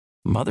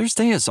Mother's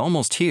Day is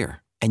almost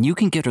here, and you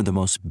can get her the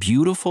most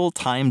beautiful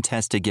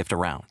time-tested gift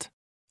around.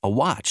 A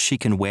watch she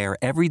can wear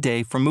every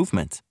day from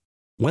Movement.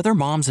 Whether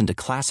mom's into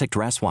classic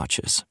dress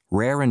watches,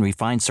 rare and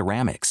refined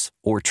ceramics,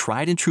 or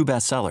tried and true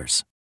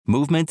bestsellers,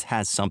 Movement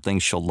has something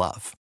she'll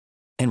love.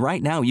 And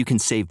right now you can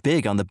save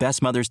big on the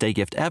best Mother's Day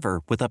gift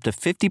ever with up to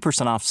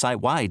 50% off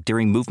site-wide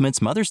during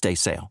Movement's Mother's Day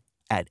sale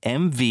at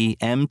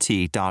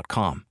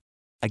MVMT.com.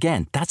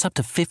 Again, that's up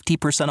to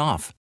 50%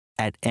 off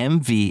at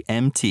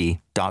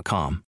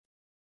MVMT.com.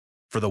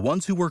 For the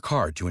ones who work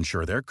hard to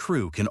ensure their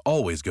crew can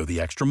always go the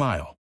extra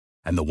mile,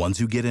 and the ones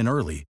who get in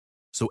early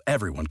so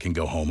everyone can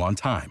go home on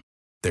time,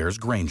 there's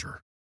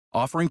Grainger,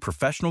 offering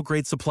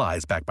professional-grade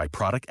supplies backed by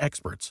product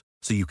experts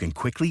so you can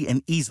quickly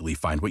and easily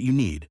find what you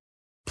need.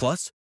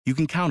 Plus, you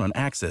can count on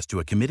access to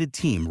a committed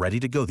team ready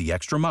to go the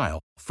extra mile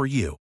for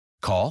you.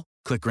 Call,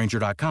 click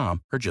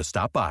Grainger.com, or just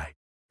stop by.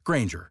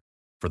 Grainger,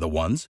 for the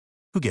ones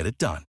who get it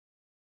done.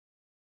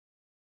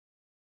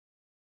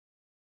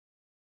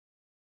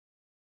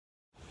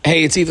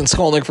 Hey, it's Ethan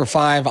Skolnick for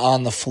 5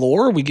 on the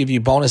Floor. We give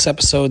you bonus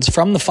episodes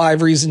from the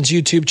 5 Reasons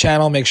YouTube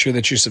channel. Make sure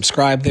that you're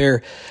subscribed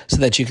there so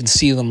that you can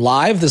see them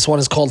live. This one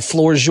is called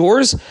Floor's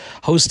Yours,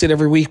 hosted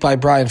every week by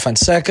Brian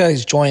Fonseca.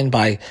 He's joined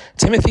by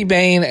Timothy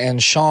Bain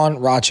and Sean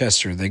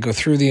Rochester. They go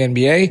through the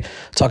NBA,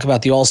 talk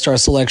about the All-Star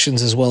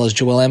selections as well as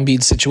Joel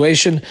Embiid's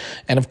situation,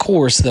 and of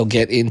course, they'll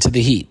get into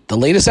the Heat. The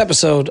latest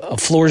episode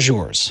of Floor's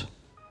Yours.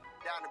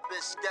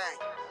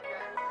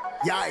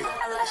 Yeah.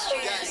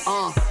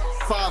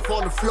 5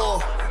 on the floor,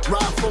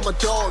 ride for my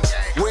dogs.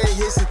 Where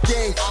here's the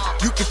thing,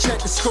 you can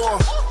check the score.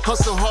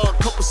 Hustle hard,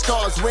 couple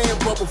scars, wearing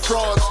rubber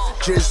frauds.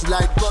 Just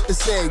like Butler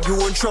said, you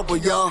in trouble,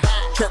 y'all.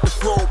 Kept the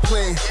flow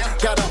playing,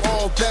 got it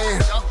all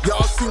banned.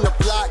 Y'all seen the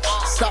block,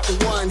 stop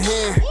with one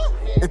hand.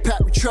 And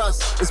Pat we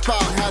trust, it's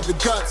power, have the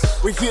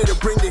guts. We're here to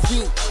bring the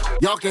heat,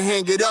 y'all can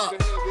hang it up.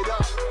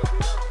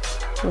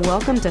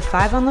 Welcome to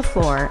 5 on the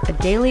Floor, a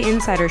daily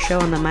insider show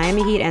on the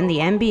Miami Heat and the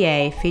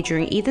NBA,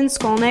 featuring Ethan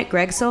Skolnick,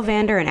 Greg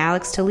Sylvander, and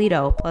Alex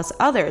Toledo, plus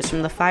others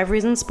from the 5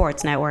 Reasons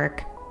Sports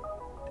Network.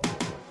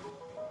 If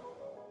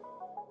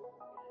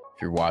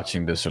you're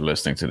watching this or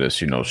listening to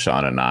this, you know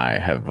Sean and I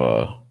have,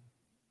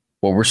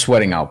 we're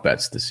sweating out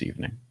bets this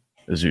evening,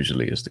 as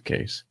usually is the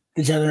case.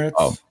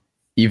 Degenerates.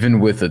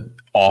 Even with an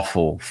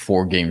awful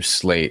 4-game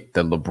slate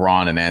that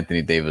LeBron and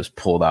Anthony Davis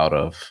pulled out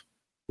of,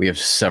 we have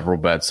several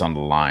bets on the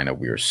line that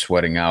we are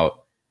sweating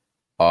out,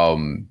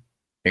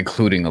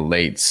 including a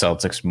late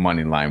Celtics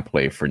money line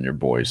play for your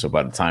boys. So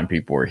by the time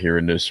people are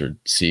hearing this or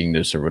seeing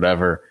this or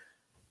whatever,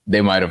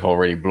 they might have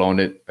already blown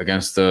it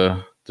against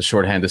the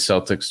shorthanded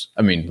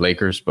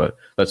Lakers, but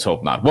let's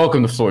hope not.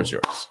 Welcome to Floor's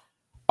Yours.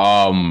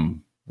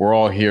 We're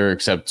all here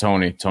except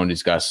Tony.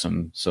 Tony's got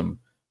some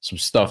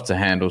stuff to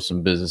handle,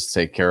 some business to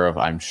take care of.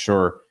 I'm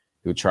sure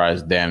he'll try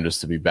his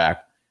damnedest to be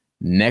back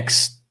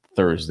next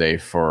Thursday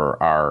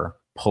for our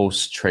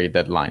post-trade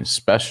deadline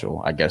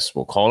special, I guess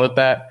we'll call it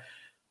that.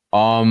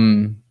 How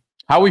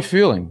are we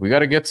feeling? We got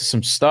to get to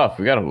some stuff.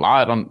 We got a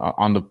lot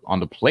on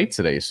the plate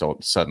today, so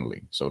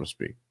suddenly, so to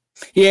speak.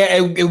 Yeah,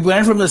 it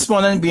went from this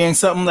morning being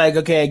something like,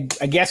 okay,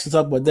 I guess we'll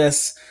talk about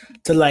this,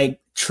 to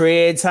like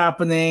trades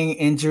happening,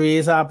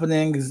 injuries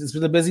happening. It's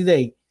been a busy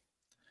day.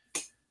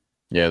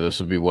 Yeah, this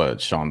will be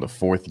what, Sean, the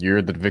 4th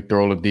year that Victor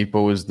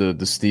Oladipo is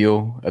the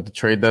steal at the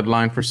trade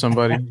deadline for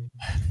somebody?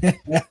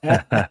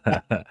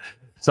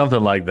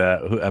 Something like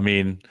that. I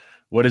mean,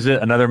 what is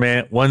it?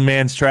 One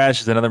man's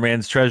trash is another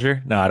man's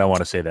treasure. No, I don't want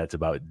to say that's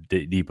about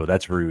Depot.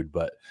 That's rude.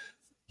 But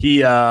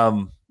he,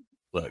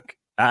 look,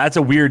 that's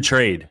a weird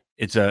trade.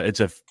 It's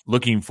a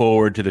looking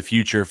forward to the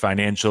future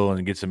financial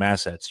and get some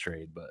assets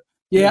trade. But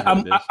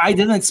yeah, I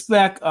didn't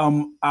expect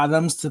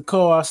Adams to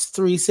cost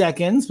 3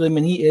 seconds. But I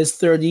mean, he is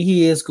 30.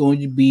 He is going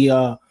to be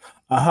a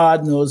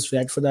hard-nosed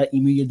vet for that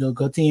Ime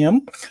Udoka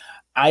team.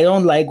 I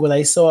don't like what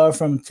I saw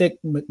from Tick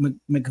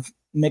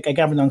Mick, I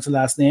can't pronounce the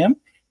last name.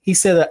 He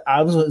said that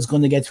Adams is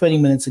going to get 20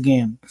 minutes a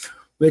game,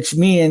 which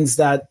means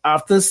that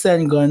after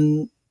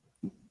Sengun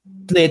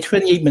played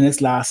 28 minutes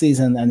last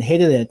season and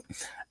hated it,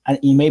 and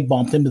Ime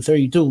bumped him to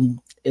 32,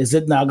 is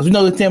it now? Because we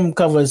know the team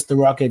covers the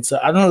Rockets, so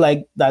I don't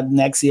like that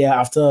next year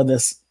after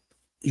this,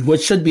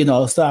 which should be an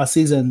all-star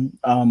season.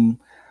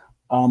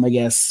 I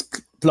guess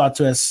plot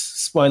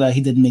twist, spoiler, he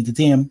didn't make the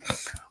team.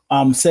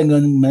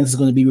 Sengun minutes is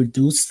going to be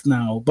reduced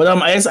now, but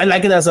I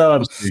like it as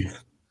a.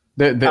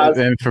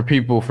 And for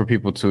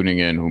people tuning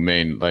in who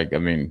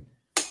may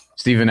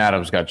Steven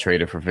Adams got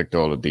traded for Victor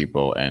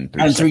Oladipo and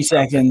 3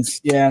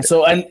 seconds. Yeah.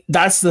 So, and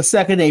that's the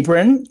second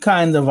apron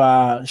kind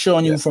of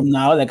showing you from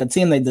now, like a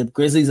team like the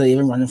Grizzlies are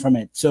even running from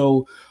it.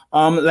 So,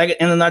 like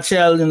in a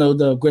nutshell,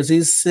 the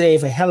Grizzlies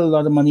save a hell of a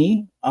lot of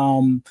money.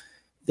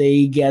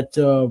 They get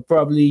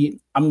probably,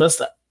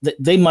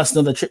 they must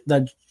know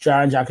that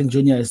Jaren Jackson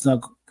Jr. is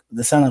not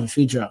the son of a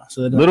future.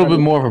 So a little bit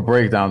more of a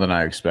breakdown than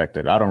I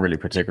expected. I don't really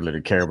particularly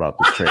care about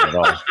this trade at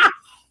all.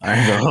 I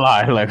ain't gonna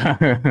lie. Like,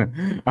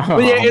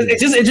 but yeah,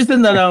 it's just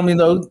interesting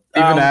that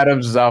Steven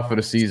Adams is out for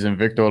the season.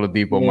 Victor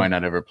Oladipo might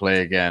not ever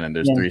play again, and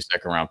there's 3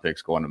 second-round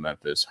picks going to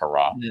Memphis.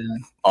 Hurrah! Yeah.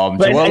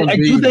 But I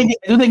do think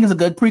it's a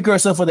good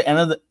precursor for the end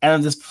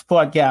of this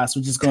podcast,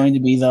 which is going to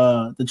be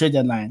the trade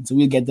deadline. So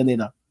we'll get to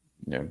later.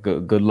 Yeah,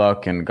 good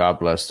luck and God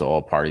bless to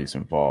all parties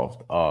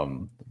involved.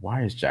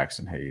 Why is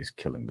Jackson Hayes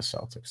killing the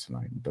Celtics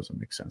tonight? It doesn't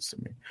make sense to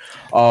me.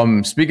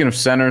 Speaking of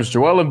centers,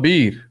 Joel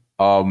Embiid,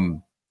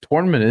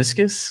 torn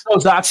meniscus. So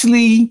it's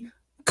actually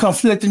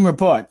conflicting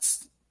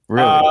reports.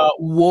 Really?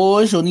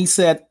 Woj only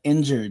said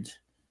injured,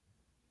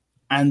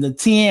 and the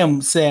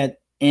team said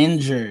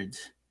injured.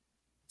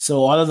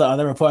 So all of the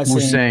other reports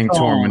saying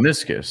torn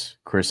meniscus.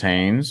 Chris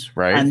Haynes,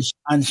 right?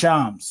 And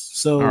Shams.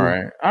 So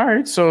all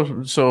right.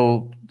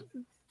 So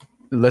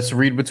let's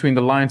read between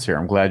the lines here.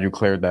 I'm glad you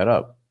cleared that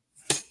up.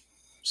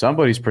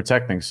 Somebody's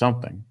protecting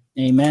something.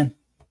 Amen.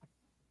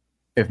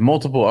 If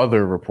multiple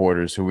other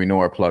reporters who we know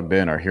are plugged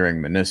in are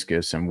hearing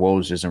meniscus and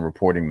Woj isn't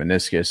reporting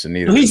meniscus, and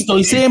neither he's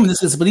saying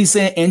meniscus, but he's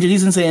saying injured.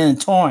 He's not saying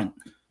torn.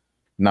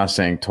 Not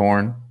saying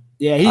torn.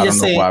 Yeah,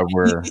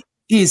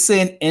 he's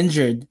saying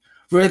injured.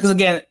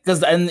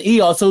 Because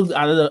he also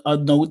added a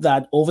note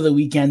that over the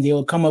weekend they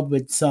will come up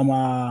with some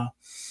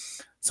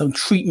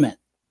treatment.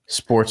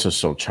 Sports are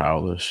so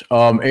childish.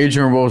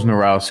 Adrian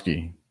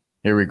Wojnarowski.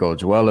 Here we go.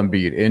 Joel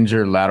Embiid,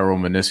 injured lateral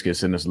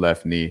meniscus in his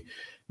left knee,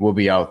 will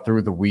be out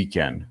through the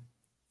weekend.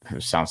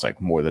 It sounds like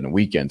more than a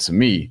weekend to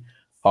me,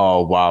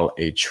 while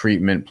a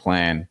treatment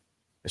plan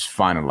is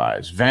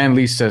finalized. Van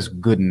Lee says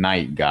good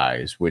night,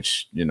 guys,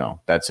 which,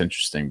 that's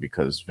interesting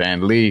because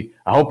Van Lee,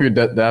 I hope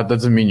that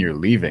doesn't mean you're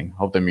leaving. I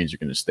hope that means you're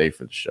going to stay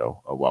for the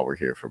show while we're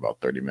here for about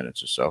 30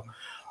 minutes or so.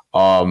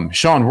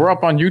 Sean, we're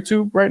up on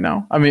YouTube right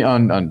now. I mean,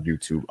 on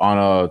YouTube,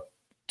 on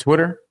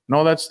Twitter and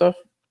all that stuff.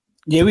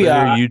 Yeah, we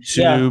are.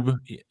 YouTube.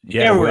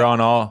 Yeah, we're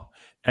on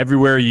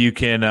everywhere you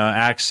can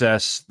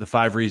access the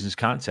 5 Reasons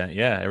content.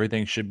 Yeah,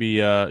 everything should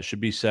be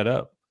set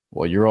up.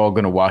 Well, you're all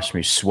gonna watch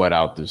me sweat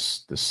out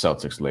this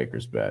Celtics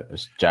Lakers bet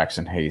as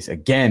Jackson Hayes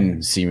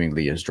again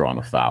seemingly has drawn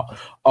a foul.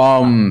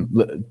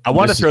 I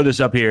want to throw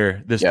this up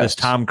here. This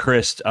Tom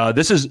Christ.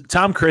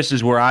 Tom Christ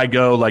is where I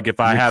go. Like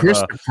if I have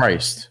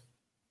Christ.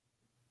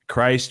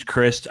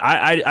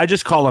 I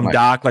just call him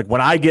Doc. Like when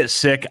I get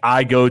sick,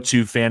 I go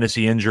to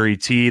Fantasy Injury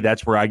T.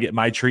 That's where I get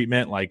my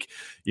treatment. Like,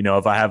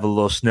 if I have a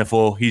little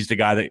sniffle, he's the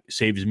guy that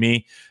saves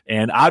me.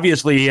 And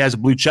obviously he has a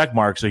blue check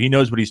mark, so he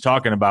knows what he's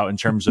talking about in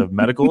terms of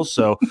medicals.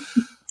 So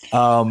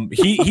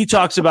he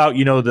talks about,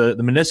 the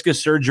meniscus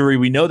surgery.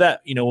 We know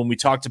that, when we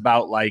talked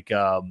about like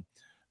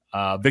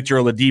Victor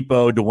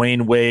Oladipo,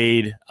 Dwayne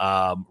Wade,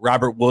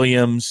 Robert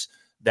Williams,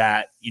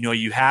 that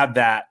you have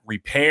that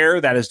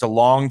repair that is the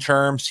long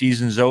term,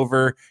 season's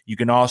over. You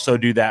can also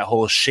do that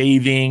whole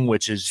shaving,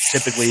 which is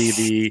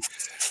typically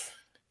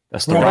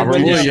that's the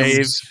Robert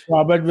Williams.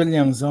 Robert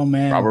Williams, oh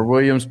man, Robert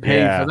Williams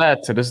paid for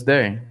that to this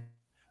day.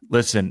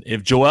 Listen,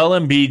 if Joel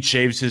Embiid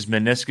shaves his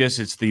meniscus,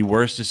 it's the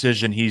worst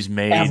decision he's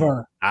made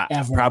ever.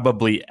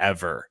 Probably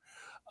ever.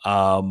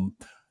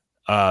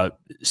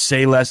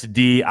 Say less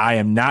D. I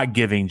am not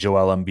giving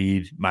Joel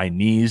Embiid my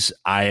knees.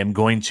 I am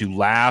going to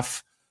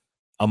laugh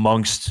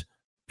amongst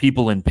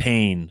people in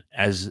pain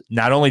as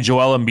not only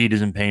Joel Embiid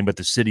is in pain, but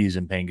the city is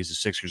in pain because the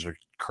Sixers are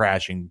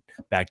crashing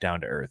back down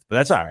to earth. But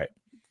that's all right.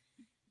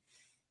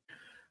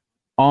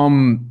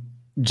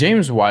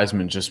 James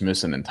Wiseman just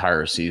missed an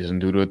entire season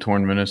due to a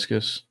torn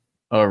meniscus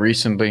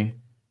recently.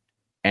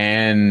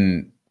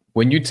 And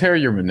when you tear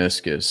your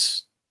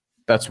meniscus,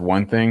 that's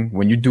one thing.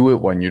 When you do it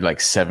when you're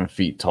like 7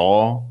 feet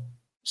tall,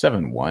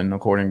 7'1"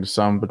 according to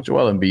some, but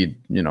Joel Embiid,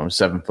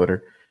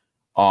 7-footer.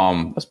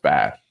 That's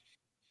bad.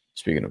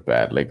 Speaking of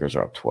bad, Lakers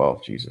are up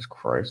 12. Jesus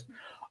Christ.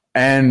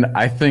 And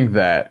I think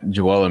that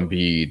Joel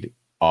Embiid,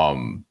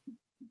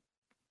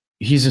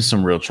 he's in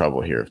some real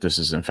trouble here if this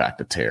is in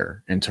fact a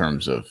tear in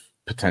terms of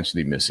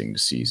potentially missing the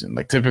season.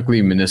 Like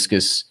typically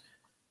menisci,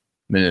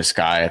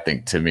 I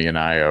think Timmy and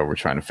I were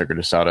trying to figure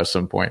this out at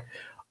some point,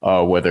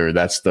 whether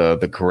that's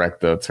the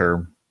correct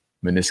term,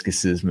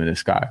 meniscuses,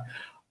 menisci.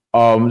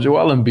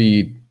 Joel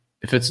Embiid,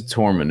 if it's a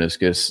torn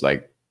meniscus,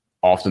 like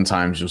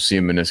oftentimes you'll see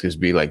a meniscus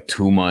be like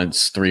 2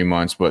 months, 3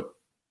 months, but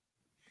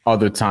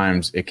other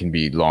times it can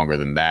be longer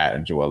than that.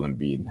 And Joel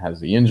Embiid has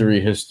the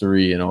injury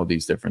history and all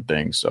these different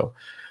things. So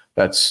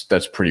that's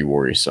pretty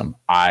worrisome.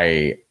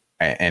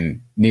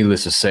 And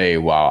needless to say,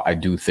 while I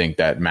do think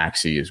that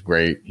Maxey is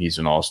great, he's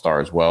an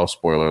all-star as well.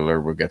 Spoiler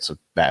alert, we'll get to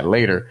that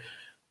later.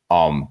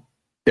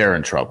 They're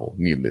in trouble,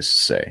 needless to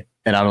say.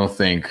 And I don't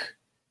think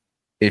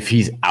if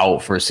he's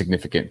out for a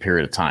significant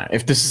period of time,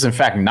 if this is in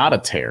fact not a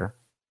tear,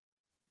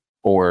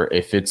 or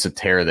if it's a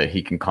tear that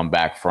he can come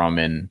back from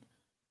in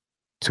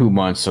 2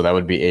 months, so that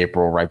would be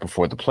April, right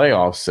before the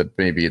playoffs, that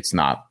maybe it's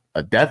not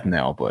a death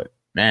knell, but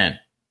man,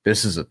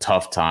 this is a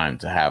tough time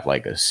to have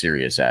like a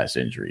serious ass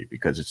injury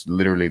because it's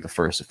literally the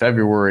 1st of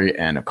February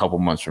and a couple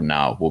months from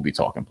now, we'll be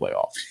talking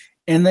playoffs.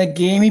 In that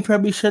game, he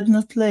probably shouldn't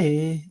have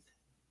played.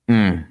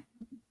 I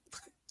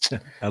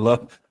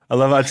love I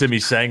love how Timmy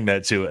sang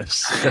that to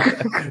us.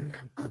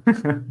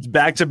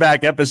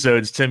 Back-to-back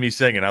episodes, Timmy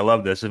singing. I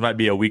love this. It might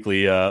be a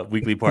weekly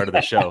part of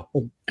the show.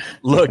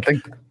 Look, I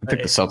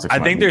think the Celtics. I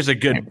think there's a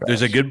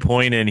good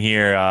point in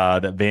here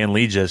that Van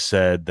Lee just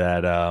said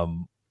that.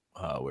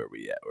 Where are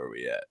we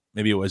at?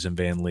 Maybe it wasn't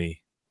Van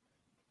Lee.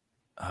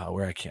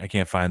 Where I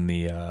can't find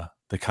the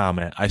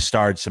comment. I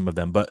starred some of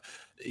them, but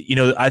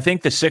I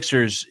think the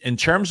Sixers, in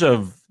terms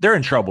of, they're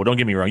in trouble. Don't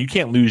get me wrong. You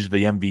can't lose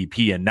the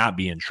MVP and not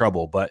be in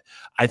trouble, but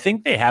I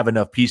think they have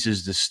enough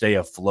pieces to stay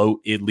afloat,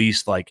 at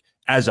least like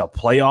as a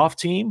playoff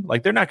team.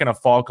 Like they're not going to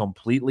fall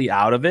completely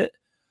out of it.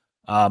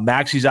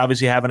 Maxi's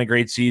obviously having a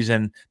great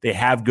season. They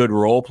have good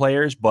role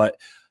players, but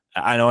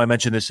I know I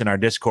mentioned this in our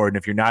Discord, and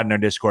if you're not in our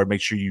Discord,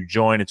 make sure you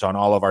join. It's on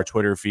all of our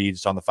Twitter feeds.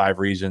 It's on the 5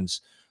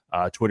 Reasons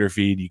Twitter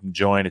feed. You can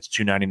join. It's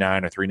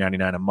 $2.99 or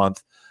 $3.99 a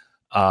month.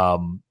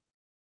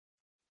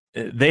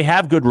 They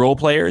have good role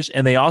players,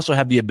 and they also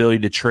have the ability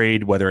to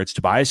trade, whether it's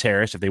Tobias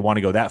Harris, if they want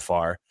to go that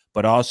far,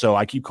 but also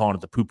I keep calling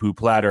it the poo-poo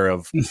platter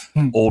of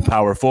old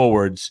power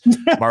forwards,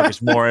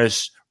 Marcus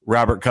Morris,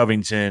 Robert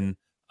Covington,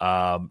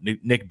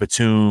 Nick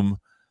Batum.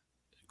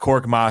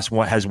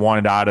 Korkmaz has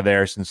wanted out of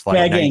there since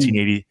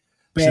 1980.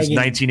 Since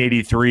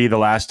 1983, the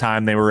last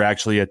time they were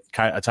actually a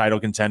title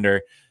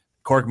contender.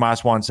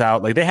 Korkmaz wants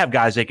out. Like, they have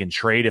guys they can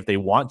trade if they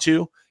want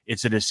to.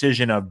 It's a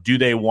decision of, do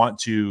they want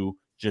to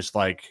just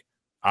like,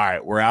 all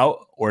right, we're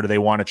out, or do they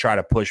want to try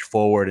to push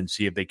forward and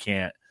see if they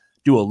can't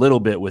do a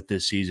little bit with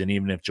this season,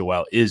 even if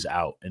Joel is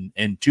out,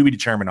 and to be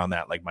determined on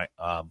that, like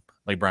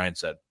Brian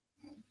said.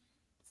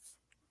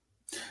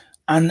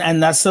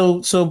 And that's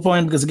so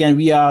important, because again,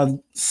 we are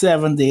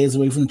 7 days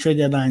away from the trade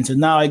deadline. So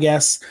now I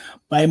guess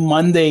by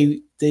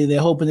Monday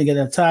they're hoping to get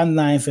a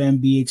timeline for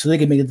NBA so they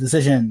can make a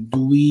decision.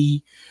 Do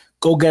we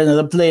go get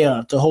another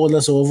player to hold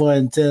us over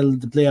until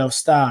the playoffs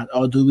start,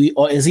 or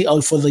is he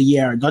out for the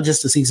year, not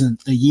just the season,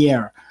 the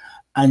year?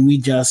 And we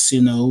just, we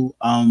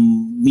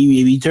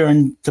maybe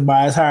turn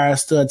Tobias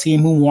Harris to a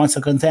team who wants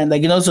to contend.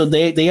 So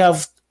they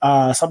have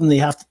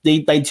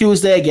something by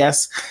Tuesday, I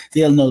guess,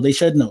 they'll know. They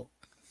should know.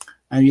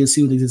 And we'll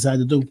see what they decide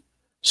to do.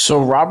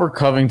 So Robert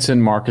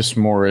Covington, Marcus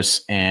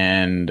Morris,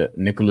 and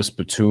Nicholas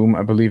Batum,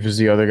 I believe, is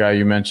the other guy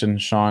you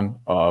mentioned, Sean.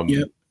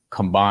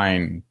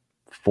 Combined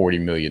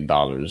 $40 million,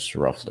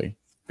 roughly,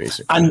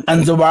 basically.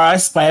 And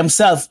Tobias by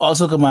himself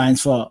also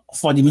combines for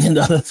 $40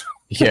 million.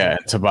 Yeah,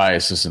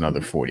 Tobias is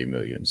another $40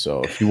 million.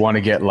 So if you want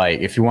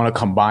to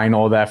combine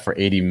all that for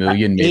 $80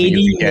 million,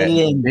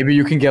 maybe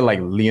you can get like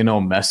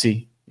Lionel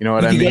Messi. You know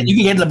what I mean? You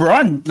can get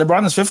LeBron.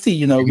 LeBron is 50.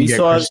 You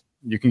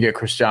can get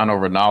Cristiano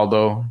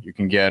Ronaldo. You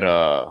can get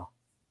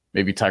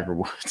maybe Tiger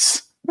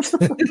Woods.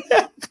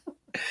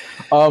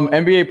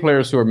 NBA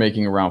players who are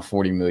making around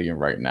 $40 million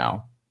right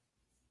now.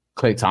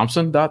 Klay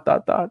Thompson, ...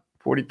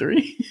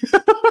 43.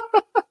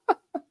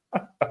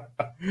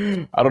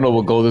 I don't know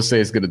what Golden State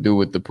is going to do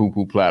with the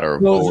poo-poo platter.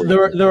 Well,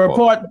 the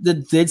report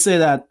did say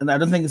that, and I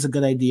don't think it's a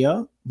good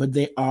idea, but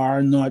they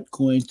are not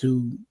going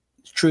to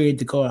trade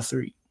the core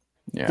 3.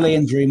 Yeah. Klay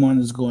and Draymond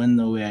is going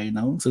nowhere,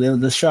 So they'll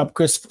just shop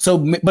Chris. So,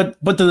 but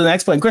to the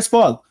next point, Chris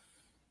Paul.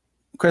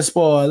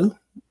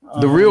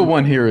 The real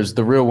one here is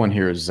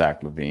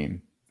Zach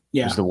LaVine.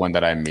 Yeah, is the one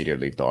that I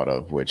immediately thought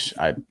of, which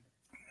I'm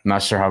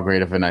not sure how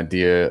great of an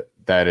idea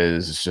that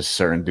is. It's just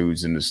certain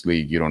dudes in this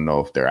league, you don't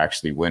know if they're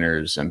actually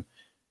winners. And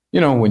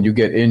when you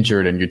get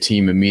injured and your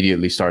team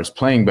immediately starts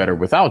playing better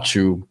without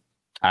you,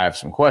 I have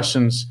some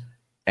questions.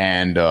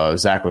 And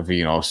Zach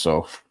LaVine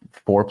also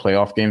 4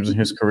 playoff games in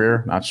his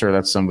career. Not sure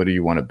that's somebody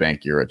you want to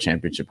bank your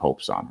championship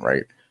hopes on,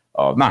 right?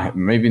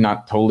 Maybe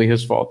not totally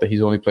his fault that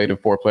he's only played in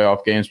 4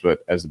 playoff games,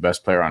 but as the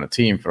best player on a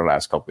team for the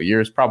last couple of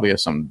years, probably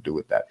has something to do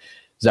with that.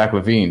 Zach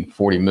LaVine,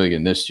 $40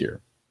 million this year,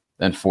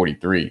 then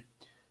 43.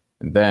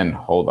 And then,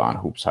 hold on,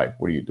 Hoops Hype,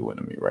 what are you doing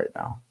to me right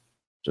now?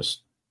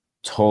 Just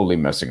totally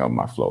messing up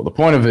my flow. The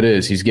point of it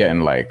is he's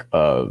getting like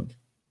a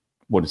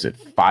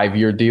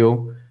 5-year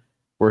deal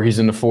where he's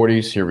in the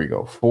 40s. Here we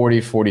go.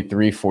 40,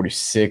 43,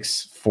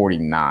 46,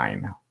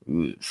 49.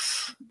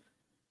 Oof.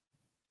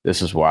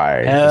 This is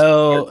why.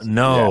 Hell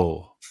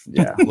no.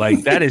 Yeah.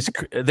 Like there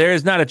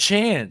is not a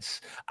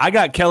chance. I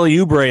got Kelly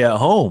Oubre at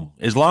home.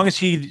 As long as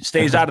he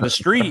stays out of the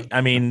street,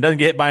 doesn't get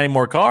hit by any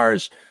more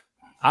cars,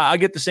 I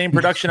get the same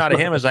production out of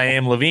him as I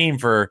am LaVine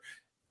for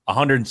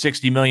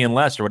 $160 million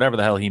less or whatever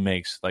the hell he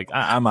makes. Like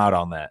I'm out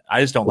on that.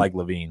 I just don't like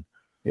LaVine.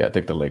 Yeah, I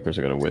think the Lakers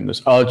are going to win this.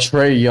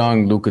 Trae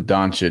Young, Luka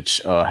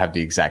Doncic have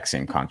the exact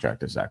same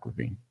contract as Zach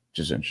LaVine, which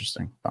is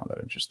interesting. Found that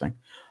interesting.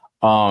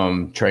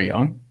 Trae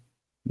Young?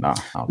 No,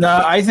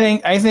 I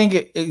think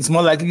it's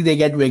more likely they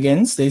get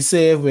Wiggins. They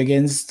say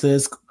Wiggins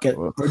to get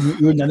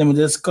unanimous with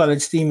his college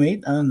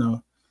teammate. I don't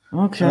know.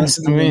 Okay,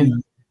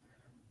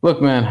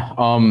 look,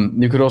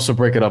 man. You could also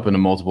break it up into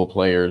multiple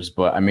players,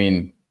 but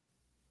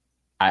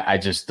I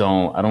just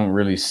don't. I don't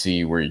really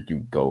see where you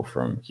go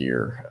from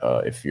here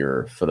if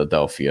you're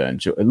Philadelphia.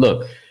 And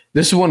look,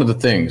 this is one of the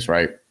things,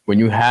 right? When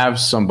you have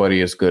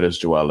somebody as good as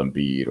Joel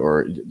Embiid,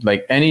 or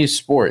like any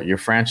sport, your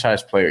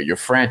franchise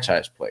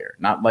player,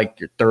 not like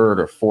your third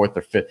or fourth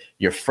or fifth,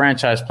 your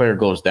franchise player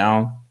goes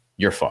down,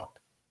 you're fucked.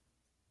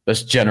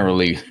 That's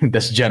generally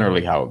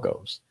how it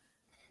goes.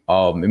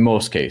 In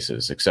most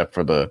cases, except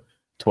for the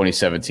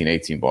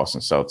 2017-18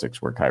 Boston Celtics,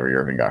 where Kyrie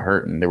Irving got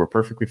hurt, and they were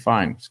perfectly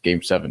fine. It's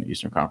Game 7,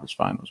 Eastern Conference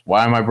Finals.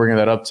 Why am I bringing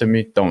that up,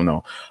 Timmy? Don't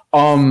know.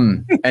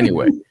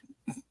 Anyway,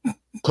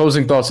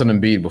 closing thoughts on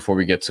Embiid before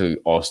we get to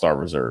All-Star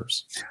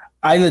reserves.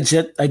 I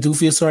do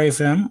feel sorry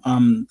for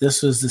him.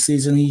 This was the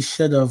season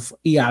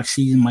he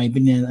actually, in my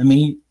opinion, I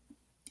mean,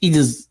 he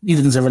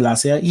didn't deserve it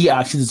last year. He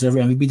actually deserved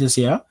MVP this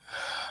year.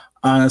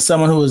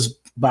 Someone who was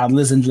battling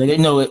his injury,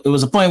 it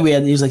was a point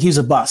where he was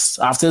a bust.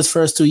 After his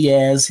first 2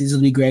 years, he's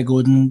gonna be Greg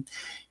Oden.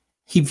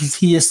 He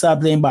just started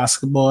playing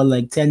basketball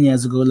like 10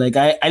 years ago. Like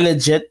I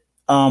legit,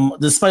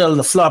 despite all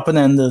the flopping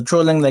and the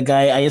trolling, like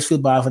I just feel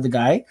bad for the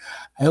guy.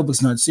 I hope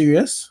it's not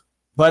serious.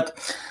 But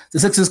the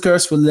Sixers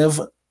curse will live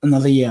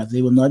another year.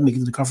 They will not make it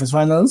to the conference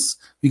finals.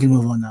 We can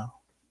move on now.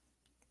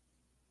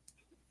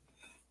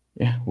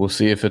 Yeah, we'll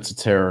see if it's a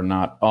tear or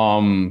not.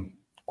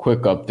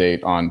 Quick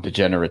update on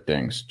degenerate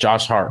things.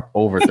 Josh Hart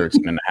over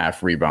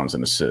 13.5 rebounds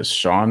and assists.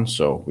 Sean,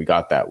 so we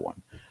got that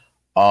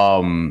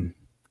one.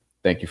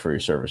 Thank you for your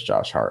service,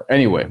 Josh Hart.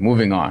 Anyway,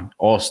 moving on.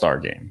 All-Star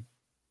game.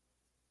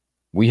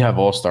 We have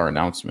All-Star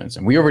announcements,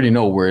 and we already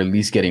know we're at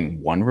least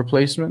getting one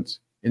replacement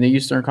in the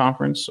Eastern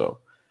Conference, so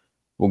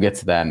we'll get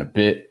to that in a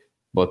bit.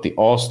 But the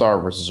All-Star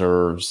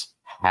reserves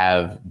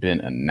have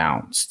been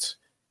announced,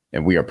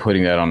 and we are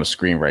putting that on the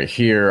screen right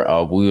here.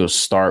 We'll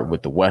start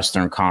with the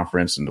Western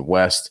Conference. In the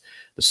West,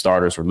 the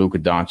starters were Luka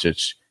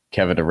Doncic,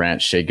 Kevin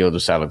Durant, Shai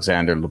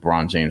Gilgeous-Alexander,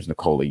 LeBron James,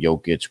 Nikola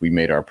Jokic. We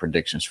made our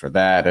predictions for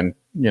that, and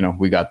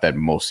we got that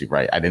mostly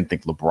right. I didn't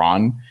think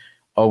LeBron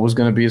was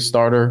going to be a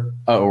starter,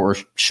 or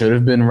should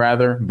have been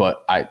rather,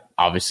 but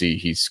obviously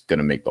he's going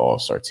to make the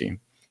All-Star team.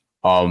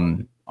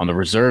 On the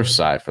reserve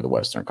side for the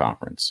Western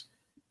Conference,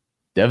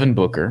 Devin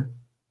Booker,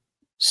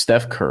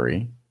 Steph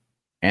Curry,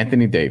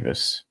 Anthony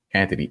Davis,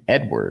 Anthony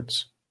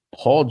Edwards,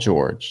 Paul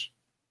George,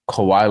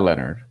 Kawhi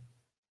Leonard,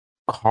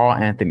 Karl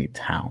Anthony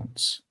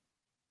Towns.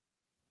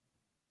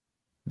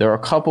 There are a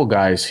couple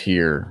guys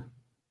here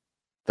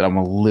that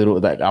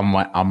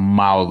I'm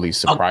mildly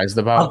surprised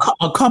about.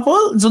 A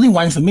couple? There's only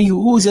one for me.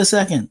 Who's your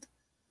second?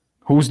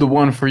 Who's the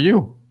one for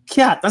you?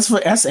 Yeah,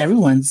 that's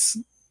everyone's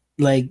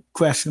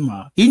question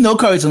mark.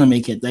 Curry's gonna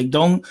make it.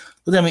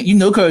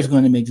 Curry's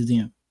gonna make the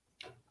team.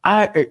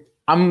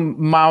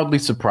 I'm mildly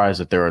surprised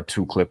that there are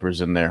two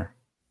Clippers in there.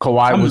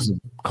 Kawhi was a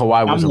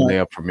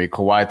layup for me.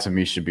 Kawhi to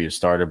me should be a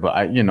starter,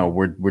 but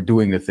we're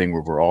doing the thing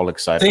where we're all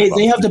excited.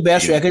 They have the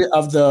best record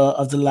of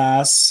the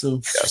last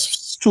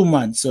 2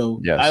 months. So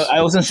yes.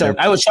 I wasn't shocked.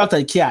 I was shocked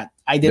at Cat.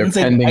 I didn't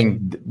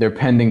think their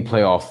pending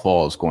playoff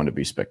fall is going to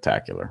be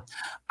spectacular.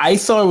 I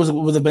thought it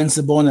would have been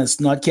Sabonis,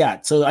 not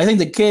Cat. So I think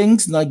the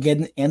Kings not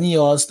getting any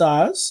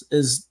All-Stars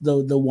is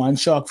the one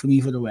shock for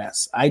me for the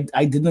West. I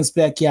didn't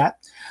expect Cat.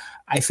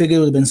 I figured it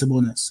would have been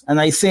Sabonis. And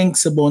I think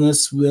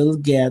Sabonis will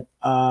get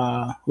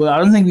I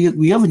don't think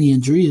we have any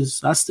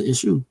injuries. That's the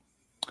issue.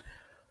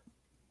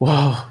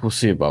 Well, we'll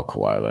see about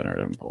Kawhi Leonard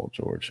and Paul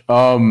George.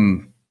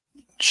 Sean,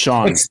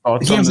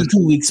 the game's in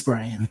 2 weeks,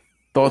 Brian.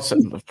 Thoughts?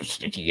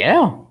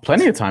 Yeah,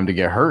 plenty of time to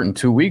get hurt in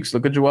 2 weeks.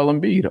 Look at Joel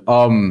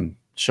Embiid.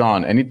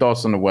 Sean, any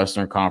thoughts on the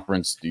Western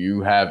Conference? Do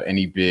you have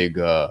any big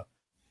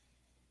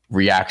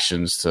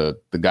reactions to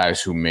the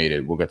guys who made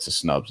it? We'll get to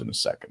snubs in a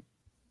second.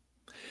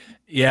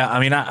 Yeah, I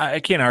mean, I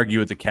can't argue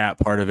with the Cat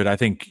part of it. I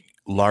think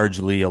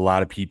largely a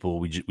lot of people,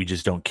 we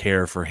just don't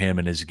care for him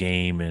and his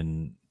game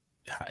and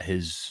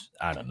his,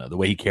 I don't know, the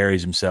way he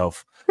carries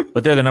himself.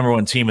 But they're the number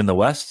one team in the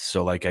West,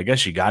 so I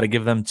guess you got to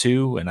give them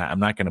two. And I'm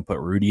not going to put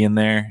Rudy in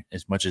there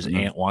as much as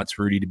Ant wants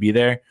Rudy to be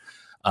there.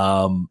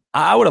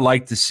 I would have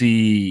liked to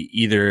see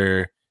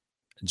either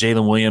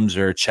Jalen Williams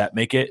or Chet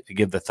make it to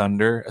give the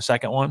Thunder a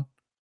second one.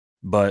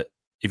 But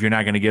if you're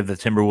not going to give the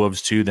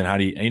Timberwolves two, then how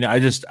do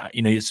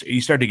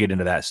you start to get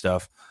into that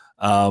stuff.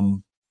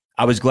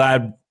 I was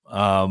glad.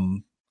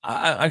 I'm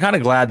kind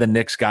of glad the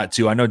Knicks got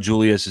two. I know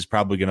Julius is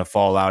probably going to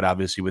fall out,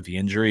 obviously, with the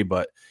injury,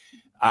 but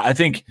I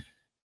think,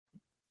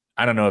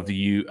 I don't know if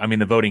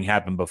the voting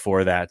happened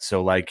before that.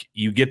 So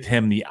you get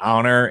him the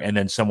honor and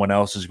then someone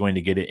else is going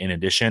to get it in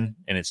addition.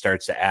 And it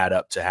starts to add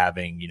up to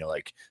having,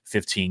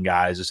 15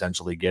 guys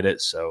essentially get it.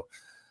 So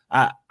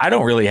I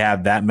don't really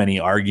have that many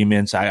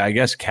arguments. I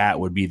guess Cat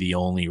would be the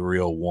only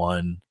real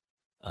one.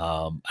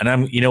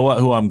 And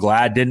who I'm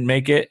glad didn't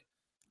make it?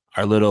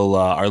 Our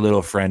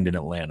little friend in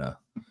Atlanta,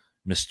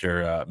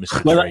 Mr.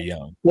 Trae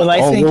Young. Well,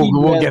 I think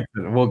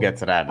we'll get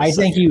to that. I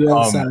think he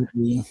will.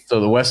 So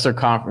the Western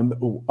Conference.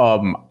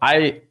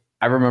 I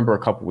remember a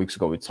couple weeks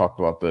ago we talked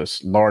about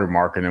this. Lauri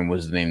Markkanen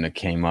was the name that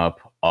came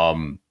up.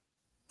 Him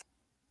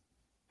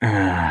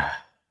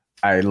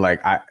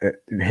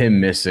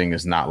missing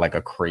is not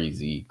a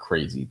crazy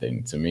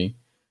thing to me,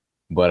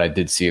 but I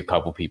did see a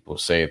couple people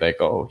say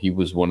he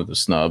was one of the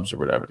snubs or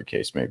whatever the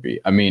case may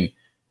be. I mean,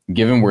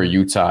 given where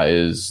Utah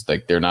is,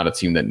 they're not a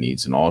team that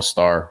needs an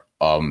all-star.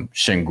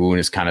 Şengün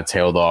is kind of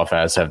tailed off,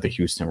 as have the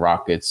Houston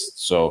Rockets,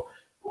 so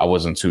I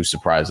wasn't too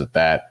surprised at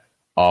that.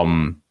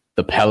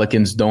 The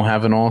Pelicans don't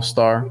have an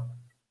all-star,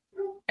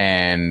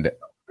 and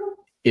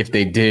if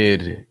they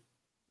did,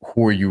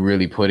 who are you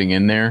really putting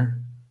in there?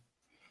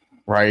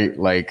 Right?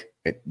 Like,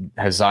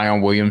 has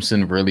Zion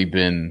Williamson really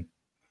been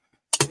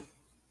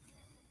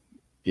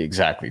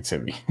exactly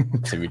Timmy?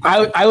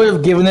 I would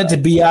have given it to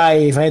BI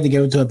if I had to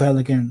give it to a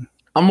Pelican.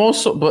 I'm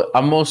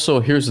also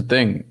here's the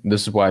thing.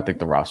 This is why I think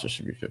the roster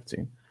should be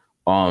 15.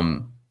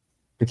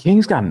 The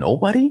Kings got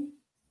nobody.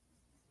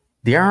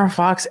 De'Aaron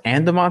Fox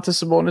and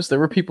Domantas Sabonis. There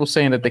were people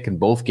saying that they can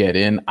both get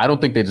in. I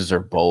don't think they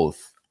deserve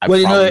both.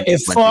 Well,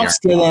 if Fox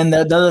get in,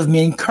 that would have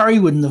mean Curry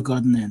wouldn't have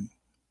gotten in.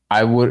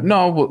 I would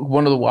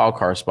one of the wild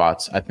card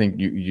spots. I think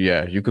you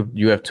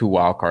have 2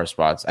 wild card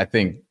spots. I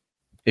think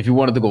if you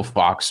wanted to go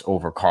Fox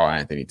over Karl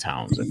Anthony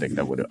Towns, I think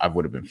I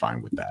would have been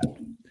fine with that.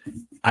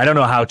 I don't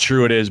know how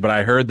true it is, but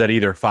I heard that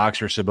either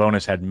Fox or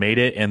Sabonis had made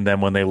it, and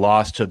then when they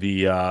lost to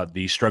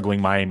the struggling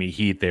Miami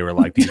Heat, they were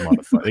like, "These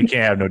motherfuckers, they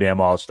can't have no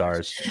damn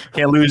All-Stars.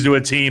 Can't lose to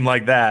a team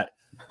like that."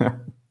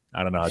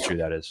 I don't know how true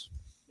that is.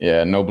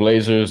 Yeah, no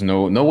Blazers,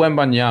 no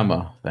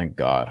Wembanyama. Thank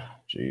God.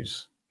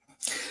 Jeez.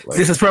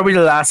 This is probably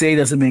the last year he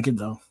doesn't make it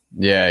though.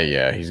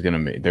 Yeah, he's gonna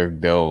make.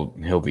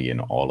 He'll be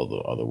in all of the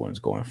other ones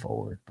going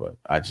forward. But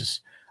I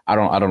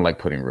don't like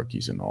putting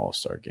rookies in the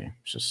All-Star game.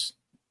 It's just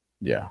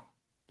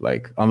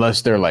like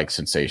unless they're like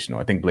sensational.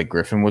 I think Blake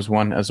Griffin was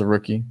one as a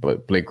rookie,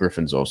 but Blake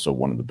Griffin's also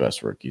one of the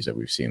best rookies that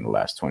we've seen in the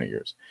last 20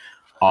 years.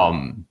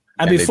 And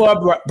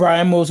before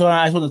Brian moves on,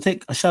 I just want to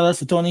take a shout out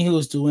for Tony who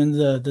was doing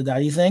the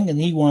daddy thing, and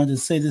he wanted to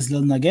say this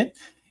little nugget.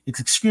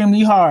 It's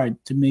extremely hard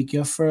to make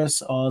your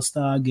first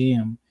All-Star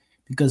game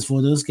because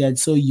voters get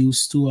so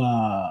used to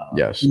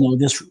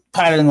this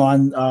piling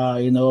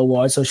on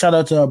awards. So shout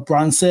out to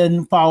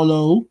Bronson,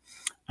 Paolo,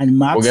 and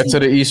Max. We'll get to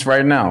the East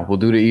right now. We'll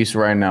do the East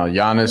right now.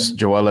 Giannis,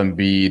 Joel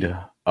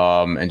Embiid,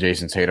 and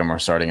Jason Tatum are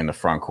starting in the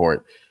front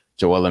court.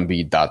 Joel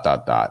Embiid, ...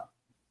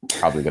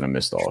 Probably going to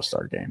miss the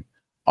All-Star game.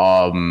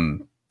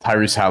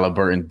 Tyrese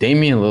Halliburton,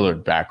 Damian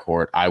Lillard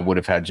backcourt. I would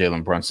have had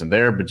Jalen Brunson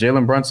there, but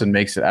Jalen Brunson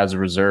makes it as a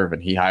reserve,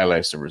 and he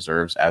highlights the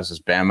reserves, as is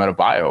Bam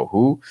Adebayo,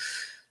 who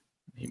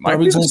he might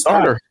be the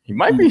starter. He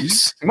might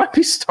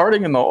be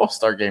starting in the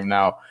All-Star game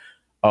now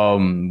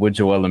with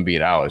Joel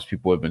Embiid out, as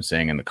people have been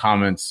saying in the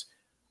comments.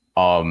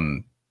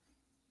 Bam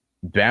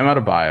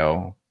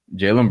Adebayo,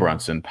 Jalen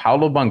Brunson,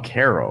 Paolo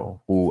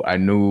Banchero, who I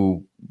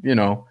knew,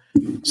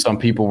 some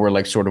people were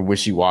like sort of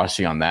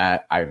wishy-washy on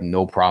that. I have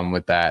no problem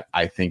with that.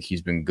 I think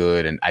he's been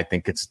good, and I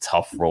think it's a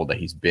tough role that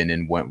he's been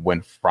in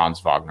when Franz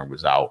Wagner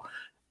was out.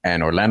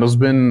 And Orlando's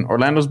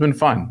been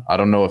fun. I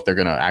don't know if they're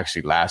gonna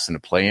actually last in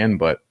the play-in,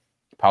 but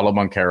Paolo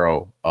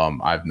Banchero,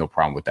 I have no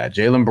problem with that.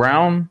 Jaylen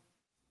Brown,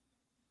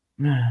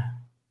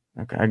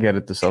 okay, I get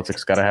it. The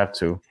Celtics gotta have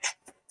 2.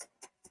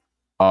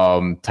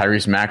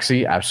 Tyrese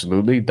Maxey,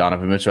 absolutely.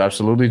 Donovan Mitchell,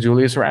 absolutely.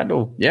 Julius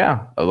Randle,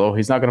 yeah, although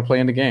he's not going to play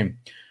in the game.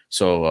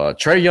 So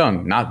Trae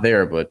Young, not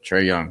there, but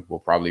Trae Young will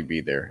probably be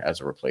there as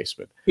a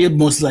replacement. He'll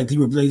most likely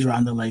replace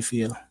Randle, I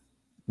feel.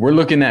 We're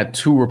looking at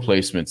 2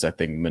 replacements, I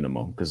think,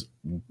 minimum, because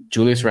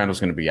Julius Randle's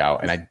going to be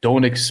out, and I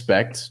don't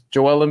expect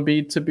Joel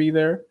Embiid to be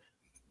there.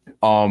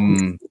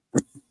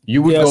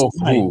 You would go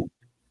who?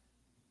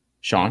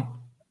 Sean?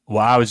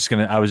 Well, I was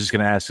just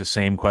gonna ask the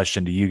same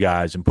question to you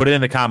guys and put it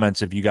in the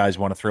comments if you guys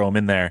want to throw them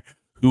in there.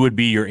 Who would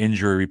be your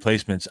injury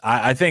replacements?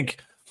 I think,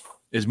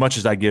 as much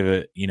as I give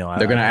it,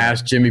 they're gonna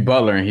ask Jimmy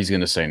Butler, and he's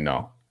gonna say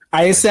no.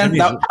 I sent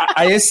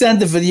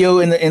the video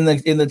in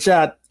the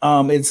chat.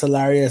 It's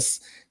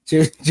hilarious.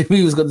 Jimmy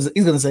he's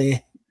gonna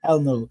say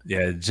hell no.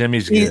 Yeah,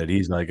 Jimmy's good.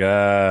 He's like,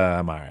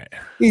 I'm all right.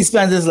 He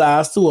spent his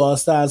last 2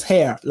 All-Stars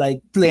hair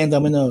like playing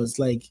dominoes.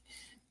 Like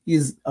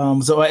he's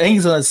so I think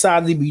he's gonna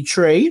sadly be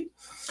traded.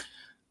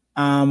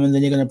 And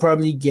then you're gonna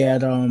probably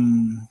get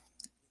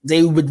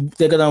they're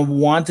gonna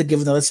want to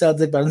give another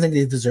Celtic, but I don't think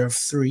they deserve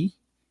 3.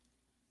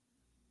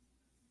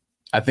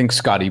 I think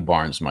Scotty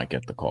Barnes might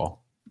get the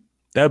call.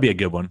 That would be a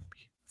good one.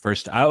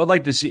 First, I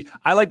like to see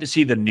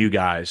the new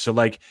guys. So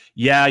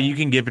you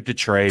can give it to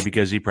Trae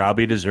because he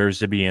probably deserves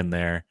to be in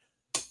there,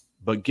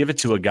 but give it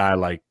to a guy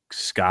like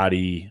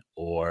Scotty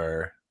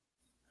or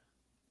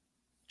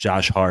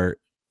Josh Hart.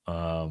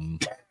 No,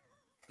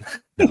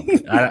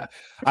 I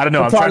don't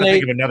know. I'm trying to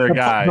think of another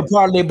guy. The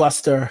parlay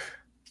buster.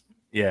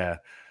 Yeah.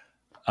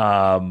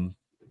 I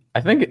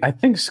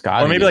think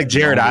Scotty. Or maybe like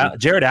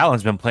Jared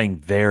Allen's been playing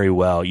very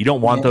well. You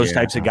don't want those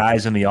types of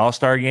guys in the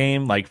All-Star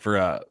game, like for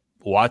a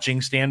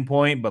watching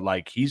standpoint, but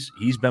like he's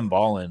been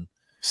balling.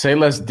 Say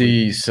Less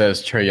D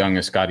says Trae Young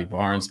and Scotty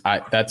Barnes.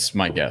 That's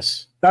my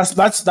guess.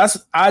 That's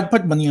I'd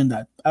put money on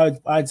that.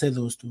 I'd say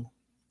those 2.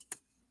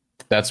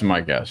 That's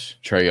my guess.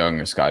 Trae Young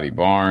and Scotty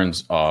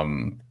Barnes.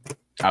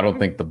 I don't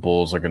think the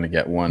Bulls are going to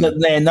get one. Not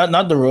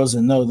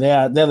DeRozan. No,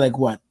 they're like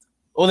what?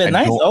 Oh, they're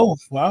nice. Oh,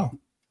 wow.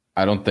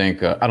 I don't think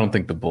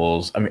the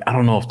Bulls. I mean, I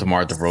don't know if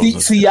DeMar DeRozan.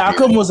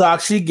 Siakam was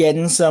actually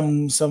getting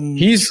some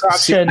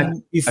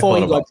traction before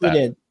he got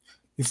traded.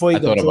 I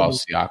thought about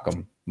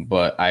Siakam,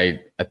 but I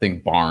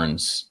think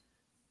Barnes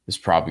is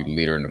probably the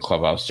leader in the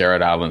clubhouse.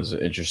 Jared Allen's an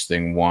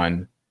interesting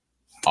one.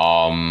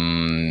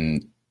 I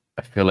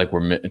feel like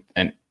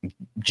and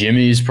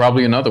Jimmy's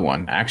probably another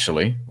one,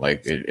 actually.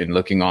 Like in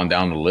looking on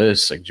down the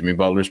list, like Jimmy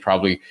Butler's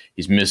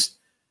he's missed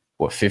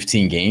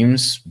 15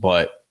 games,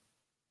 but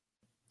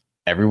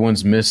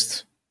everyone's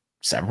missed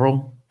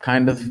several,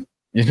 kind of,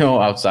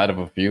 outside of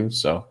a few.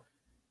 So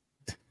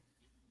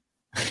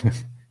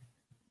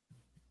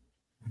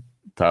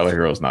Tyler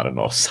Hero's not an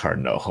all-star,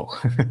 no.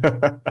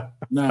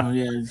 No,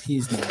 yeah,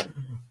 he's not.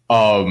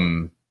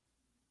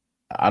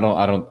 I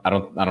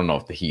don't know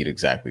if the Heat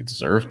exactly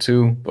deserve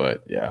to,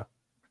 but yeah,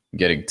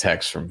 getting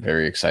texts from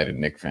very excited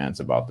Knicks fans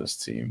about this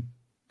team.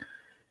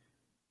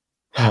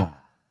 OG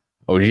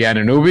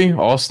Anunoby,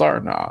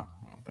 all-star? Nah, I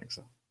don't think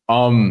so.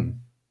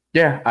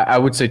 Yeah, I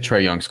would say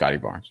Trae Young, Scotty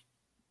Barnes.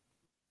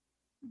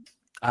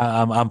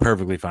 I'm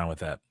perfectly fine with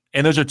that.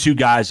 And those are two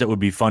guys that would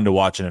be fun to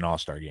watch in an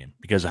all-star game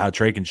because of how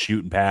Trae can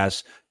shoot and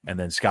pass, and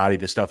then Scotty,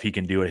 the stuff he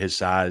can do at his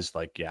size.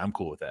 Like, yeah, I'm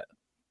cool with that.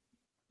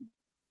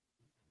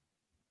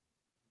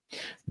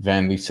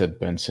 Van Lee said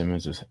Bill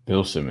Simmons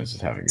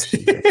is having a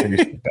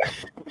season.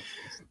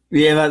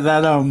 Yeah,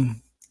 that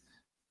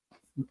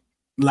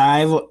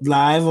live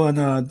on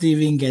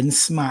TV and getting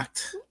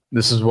smacked.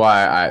 This is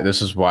why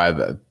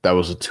that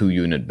was a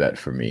 2-unit bet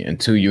for me, and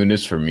 2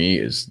 units for me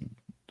is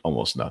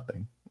almost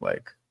nothing.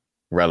 Like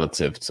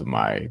relative to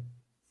my,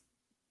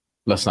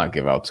 let's not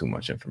give out too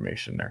much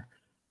information there.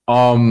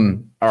 All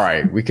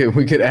right, we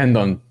could end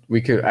on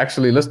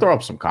let's throw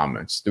up some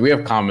comments. Do we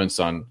have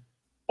comments on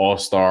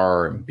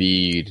All-Star,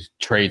 Embiid,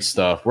 trade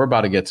stuff? We're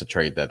about to get to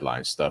trade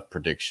deadline stuff,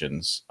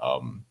 predictions.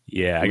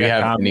 Yeah, do we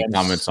have any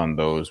comments on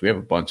those? We have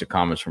a bunch of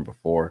comments from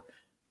before.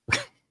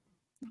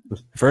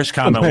 First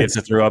comment we have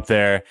to throw up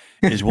there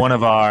is one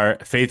of our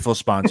faithful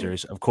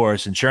sponsors, of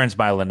course, Insurance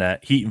by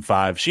Lynette, Heat and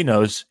 5. She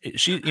knows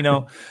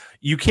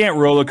you can't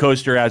roller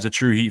coaster as a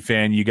true Heat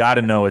fan. You got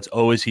to know it's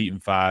always Heat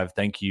and 5.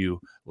 Thank you,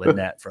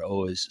 Lynette, for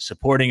always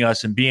supporting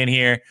us and being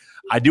here.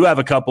 I do have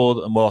a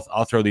couple. Well,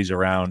 I'll throw these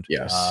around.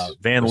 Yes.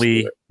 Van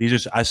Lee.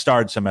 I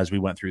starred some as we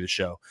went through the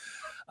show.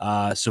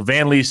 So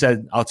Van Lee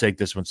said, I'll take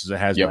this one since it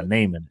has my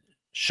name in it.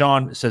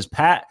 Sean says,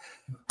 Pat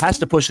has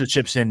to push the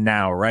chips in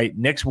now, right?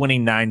 Knicks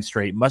winning 9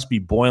 straight. Must be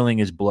boiling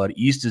his blood.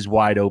 East is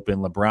wide open.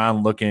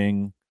 LeBron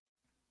looking.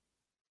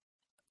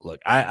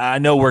 Look, I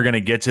know we're going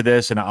to get to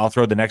this, and I'll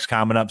throw the next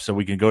comment up so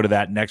we can go to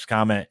that next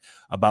comment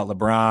about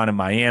LeBron and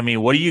Miami.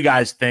 What do you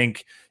guys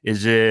think?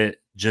 Is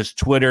it just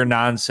Twitter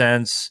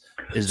nonsense?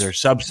 Is there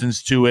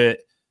substance to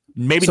it?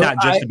 Maybe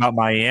not just about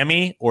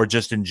Miami or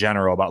just in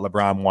general about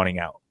LeBron wanting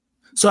out.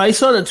 So I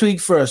saw the tweet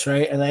first,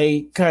 right? And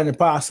I kind of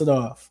passed it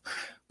off.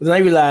 But then I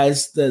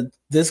realized that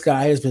this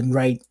guy has been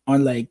right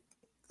on like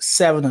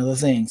 7 other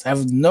things. I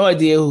have no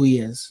idea who he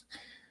is.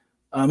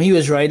 He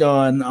was right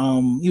on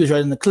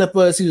the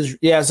Clippers.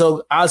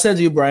 So I'll send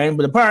to you, Brian,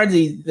 but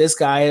apparently this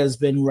guy has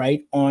been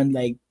right on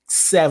like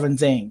 7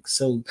 things.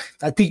 So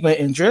that piqued my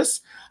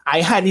interest.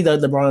 I highly doubt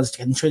LeBron is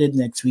getting traded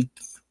next week,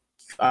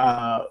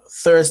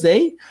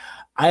 Thursday.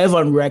 I have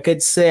on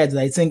record said that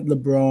I think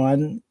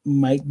LeBron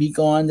might be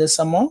gone this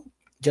summer,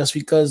 just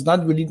because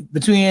not really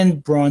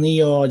between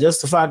Bronny or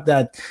just the fact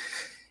that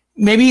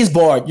maybe he's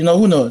bored.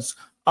 Who knows?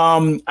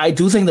 I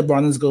do think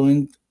LeBron is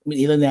going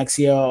either next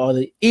year or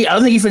I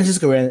don't think he finishes his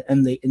career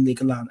in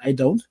Lakeland. I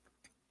don't.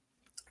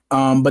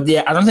 But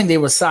yeah, I don't think they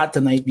were sad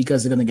tonight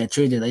because they're gonna get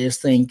traded. I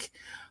just think,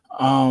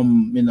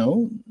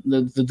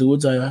 the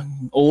dudes are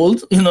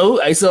old.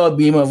 I saw a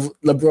beam of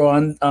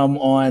LeBron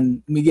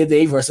on Media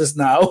Day versus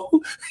now.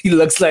 He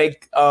looks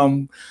like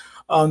the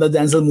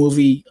Denzel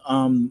movie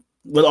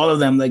with all of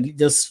them, like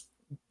just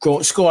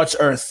scorched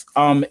earth.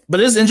 But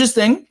it's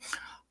interesting.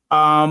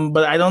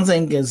 But I don't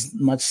think there's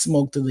much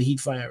smoke to the Heat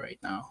fire right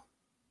now.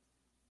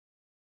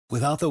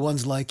 Without the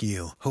ones like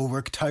you, who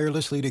work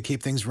tirelessly to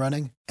keep things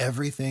running,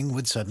 everything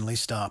would suddenly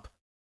stop.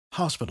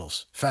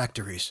 Hospitals,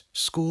 factories,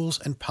 schools,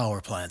 and power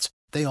plants,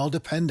 they all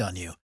depend on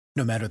you.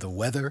 No matter the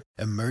weather,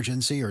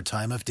 emergency, or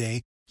time of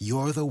day,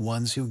 you're the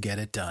ones who get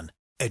it done.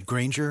 At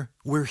Grainger,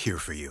 we're here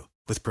for you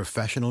with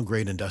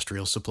professional-grade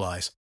industrial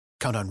supplies.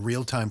 Count on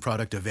real-time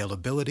product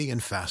availability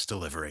and fast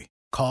delivery.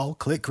 Call,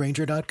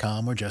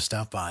 clickgrainger.com, or just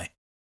stop by.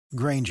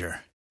 Grainger,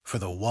 for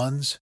the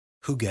ones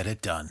who get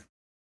it done.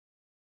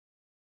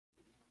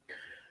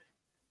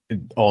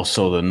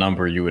 Also, the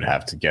number you would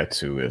have to get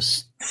to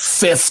is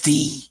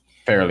 50.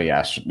 Fairly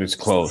it's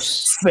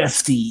close.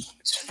 50.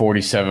 It's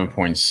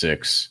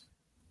 47.6.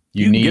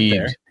 You can need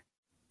get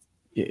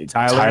there.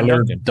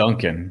 Tyler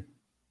Duncan.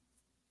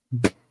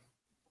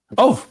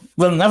 Oh,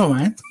 well, never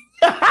mind.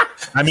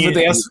 I mean,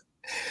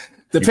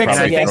 the picks,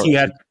 I guess.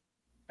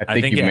 I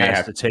think you may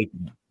have to take.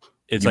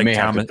 It's you like may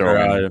have Thomas. to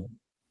throw in,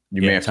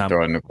 you may have to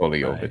throw in Nikola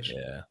Jovic,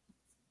 Jovic,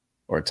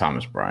 or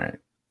Thomas Bryant.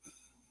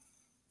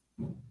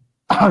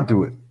 I'll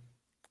do it.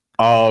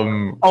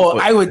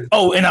 I would.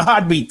 Oh, in a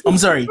heartbeat. I'm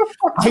sorry.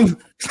 Just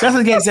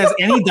in case there's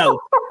any doubt,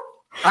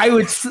 I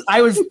would fly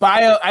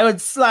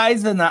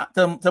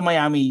to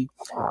Miami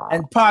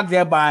and park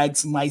their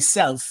bags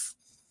myself.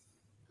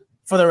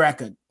 For the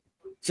record,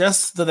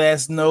 just so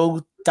there's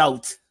no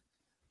doubt,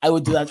 I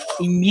would do that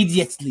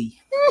immediately.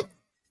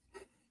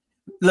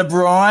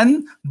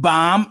 LeBron,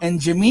 Bam, and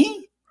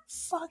Jimmy.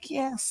 Fuck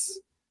yes.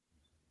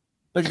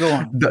 But go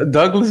on.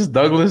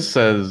 Douglas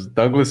says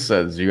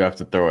you have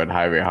to throw in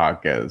Jaime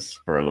Jaquez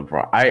for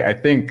LeBron. I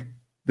think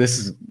this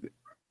is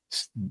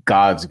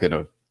God's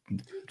gonna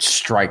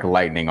strike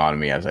lightning on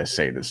me as I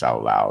say this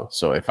out loud.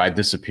 So if I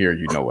disappear,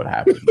 you know what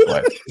happened.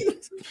 But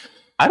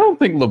I don't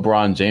think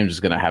LeBron James is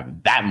gonna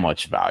have that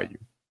much value.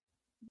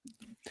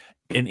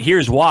 And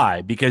here's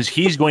why: because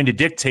he's going to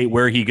dictate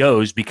where he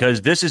goes.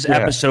 Because this is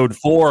episode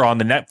 4 on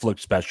the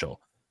Netflix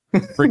special.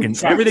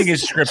 Freaking everything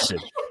is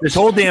scripted. This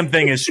whole damn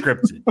thing is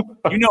scripted.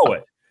 You know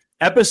it.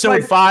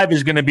 Episode 5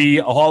 is going to be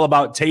all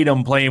about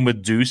Tatum playing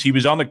with Deuce. He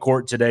was on the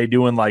court today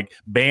doing like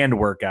band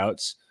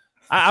workouts.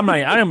 I'm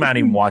not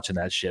even watching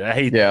that shit. I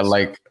hate. Yeah,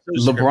 like a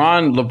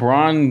LeBron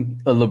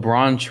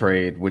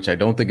trade, which I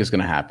don't think is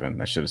going to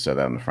happen. I should have said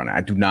that on the front end.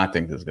 I do not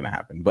think this is going to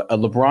happen. But a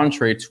LeBron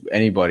trade to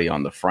anybody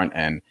on the front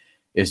end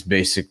is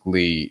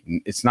basically,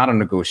 it's not a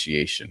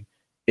negotiation.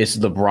 It's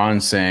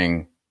LeBron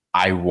saying,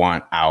 I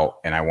want out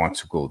and I want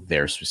to go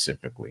there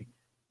specifically.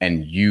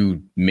 And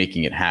you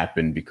making it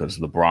happen because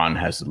LeBron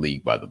has the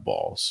league by the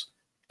balls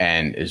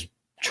and is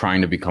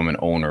trying to become an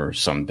owner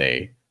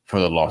someday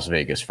for the Las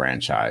Vegas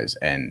franchise.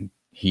 And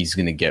he's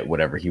going to get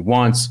whatever he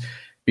wants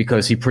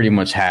because he pretty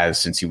much has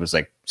since he was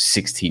like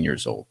 16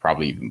 years old,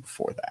 probably even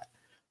before that.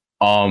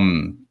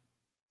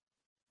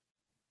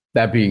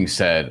 That being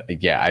said,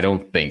 yeah, I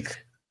don't think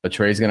a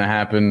trade is going to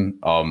happen.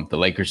 The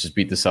Lakers just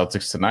beat the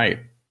Celtics tonight.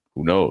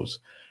 Who knows?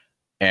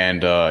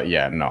 And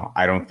no,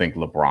 I don't think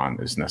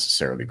LeBron is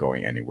necessarily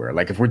going anywhere.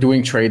 Like if we're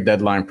doing trade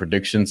deadline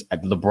predictions,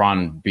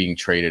 LeBron being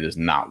traded is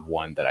not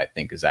one that I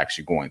think is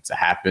actually going to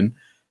happen.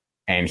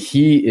 And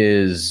he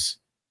is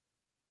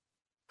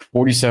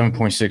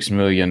 $47.6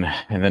 million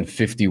and then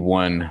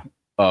 $51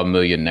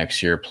 million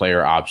next year,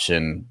 player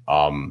option.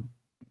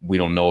 We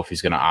don't know if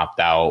he's going to opt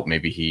out.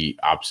 Maybe he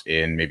opts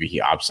in, maybe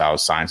he opts out,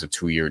 signs a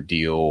 2-year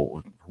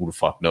deal. Who the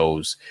fuck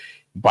knows?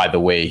 By the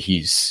way,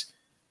 he's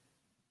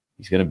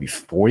going to be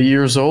 40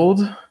 years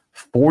old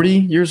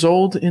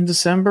in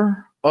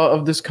December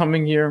of this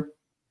coming year.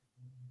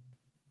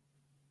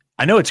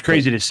 I know it's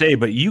crazy to say,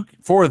 but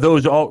for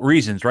those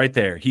reasons right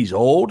there, he's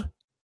old.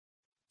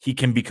 He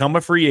can become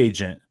a free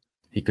agent.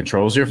 He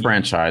controls your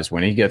franchise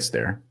when he gets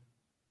there.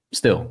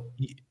 Still,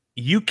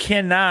 you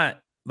cannot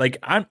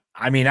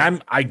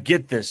I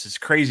get this. It's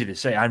crazy to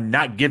say. I'm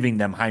not giving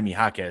them Jaime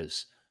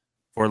Jaquez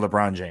for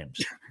LeBron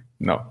James.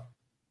 No,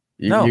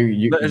 they're not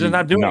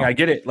doing it. I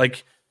get it.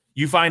 Like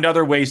you find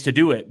other ways to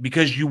do it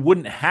because you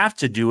wouldn't have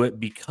to do it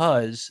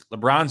because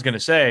LeBron's going to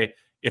say,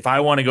 if I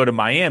want to go to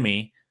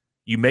Miami,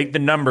 you make the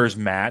numbers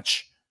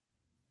match.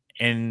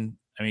 And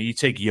I mean, you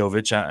take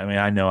Jovic. I mean,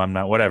 I know I'm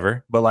not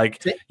whatever, but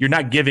like you're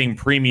not giving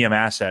premium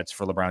assets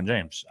for LeBron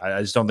James.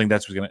 I just don't think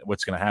that's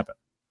what's going to happen.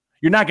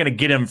 You're not going to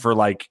get him for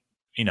 5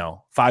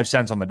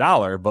 cents on the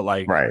dollar, but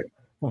right.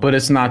 But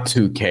it's not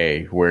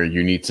 2K where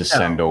you need to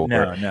send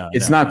over.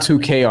 It's not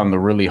 2K on the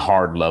really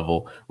hard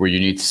level where you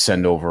need to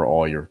send over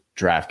all your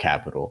draft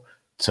capital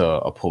to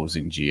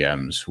opposing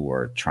GMs who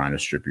are trying to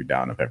strip you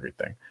down of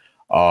everything.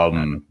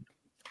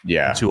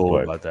 Yeah, I'm too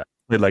old about that.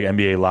 Played like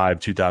NBA Live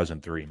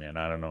 2003, man.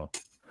 I don't know.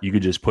 You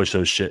could just push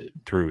those shit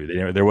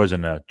through. There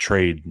wasn't a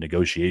trade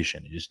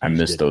negotiation. I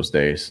missed those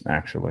days,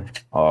 actually.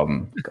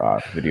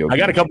 God, video. I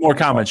got a couple more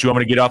comments. You want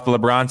me to get off the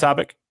LeBron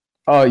topic?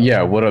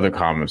 Yeah. What other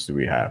comments do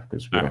we have?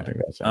 Because we don't think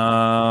that's it.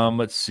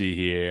 Let's see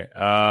here.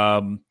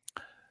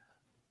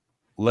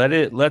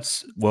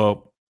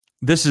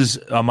 This is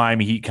a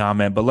Miami Heat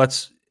comment,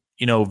 but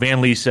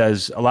Van Lee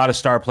says a lot of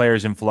star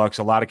players in flux,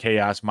 a lot of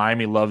chaos.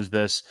 Miami loves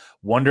this.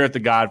 Wonder if the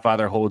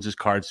Godfather holds his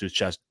cards to his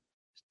chest.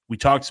 We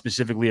talked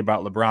specifically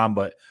about LeBron,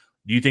 but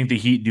do you think the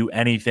Heat do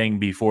anything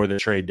before the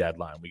trade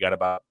deadline? We got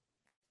about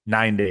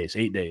 8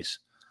 days.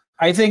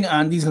 I think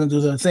Andy's going to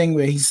do the thing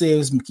where he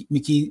saves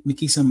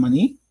Mickey some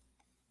money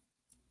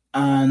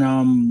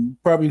and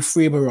probably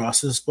free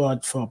Baros's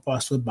spot for a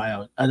possible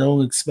buyout. I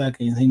don't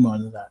expect anything more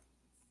than that.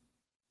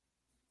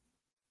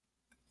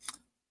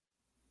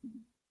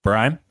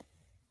 Brian?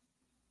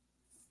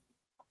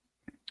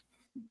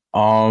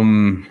 Let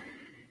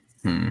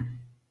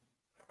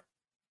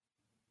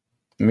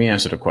me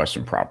answer the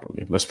question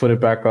properly. Let's put it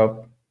back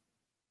up.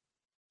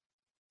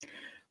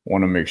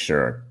 Want to make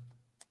sure.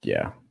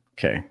 Yeah.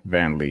 Okay.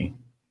 Van Lee.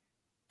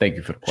 Thank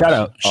you for the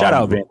question. Shout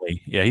out Van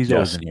Lee. Yeah, he's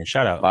always in here.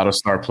 Shout out. A lot of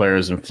star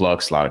players in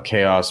flux, a lot of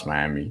chaos.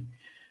 Miami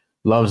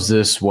loves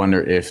this.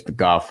 Wonder if the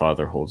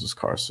Godfather holds his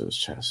cards to his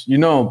chest.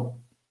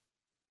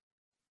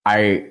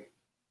 I've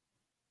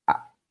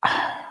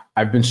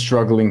been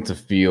struggling to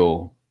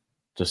feel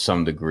to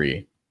some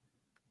degree.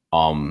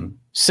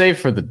 Save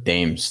for the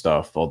Dame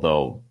stuff,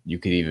 although you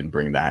could even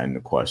bring that into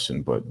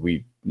question, but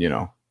we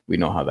know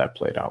how that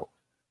played out.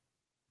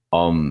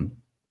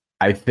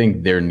 I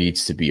think there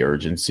needs to be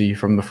urgency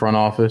from their front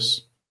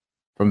office,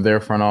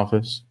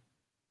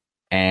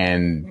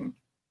 and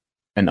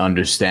an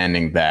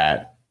understanding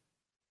that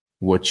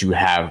what you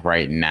have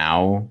right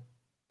now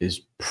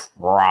is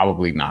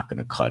probably not going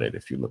to cut it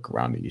if you look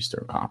around the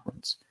Eastern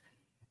Conference.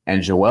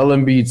 And Joel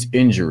Embiid's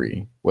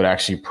injury would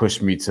actually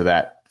push me to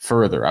that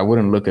further. I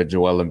wouldn't look at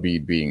Joel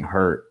Embiid being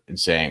hurt and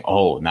saying,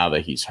 oh, now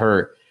that he's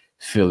hurt,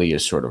 Philly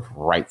is sort of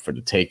ripe for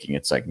the taking.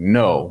 It's like,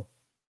 no,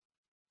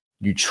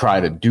 you try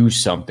to do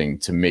something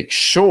to make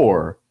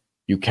sure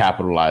you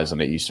capitalize on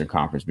the Eastern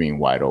Conference being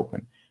wide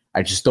open.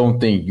 I just don't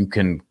think you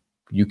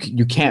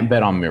can't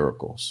bet on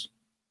miracles.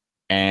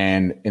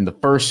 And in the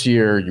first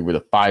year, you were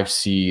the 5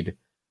 seed.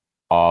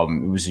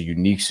 It was a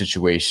unique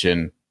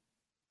situation,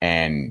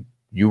 and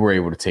you were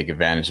able to take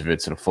advantage of it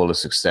to the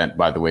fullest extent.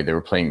 By the way, they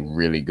were playing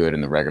really good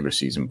in the regular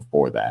season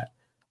before that.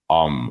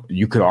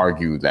 You could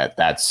argue that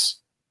that's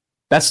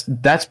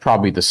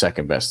probably the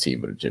second best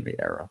team of the Jimmy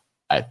era,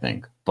 I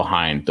think,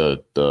 behind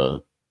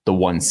the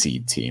 1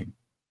 seed team.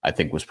 I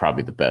think was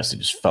probably the best. It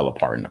just fell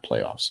apart in the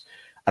playoffs.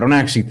 I don't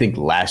actually think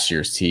last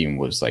year's team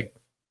was like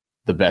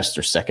the best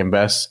or second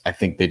best. I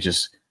think they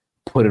just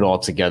put it all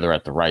together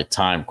at the right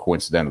time,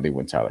 coincidentally,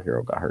 when Tyler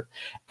Hero got hurt.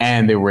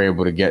 And they were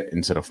able to get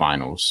into the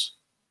finals.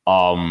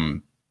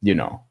 I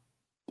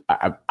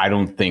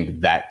don't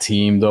think that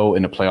team, though,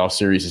 in the playoff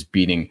series is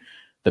beating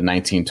the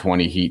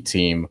 1920 Heat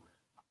team,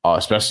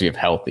 especially if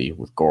healthy,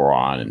 with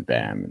Goran and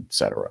Bam,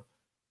 etc.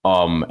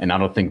 And I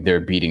don't think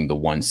they're beating the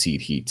 1 seed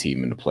Heat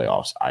team in the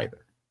playoffs either,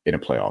 in a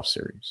playoff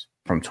series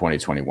from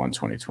 2021,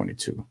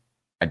 2022.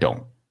 I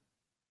don't.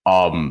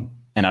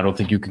 And I don't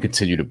think you can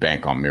continue to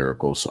bank on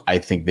miracles. So I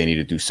think they need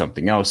to do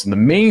something else. And the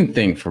main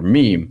thing for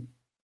me,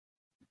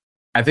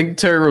 I think the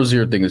Terry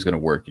Rozier thing is going to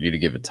work. You need to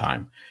give it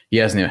time. He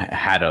hasn't even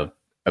had a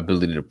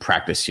ability to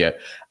practice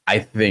yet. I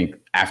think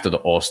after the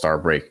All-Star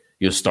break,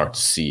 you'll start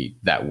to see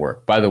that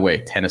work. By the way,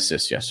 10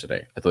 assists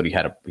yesterday. I thought he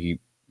had a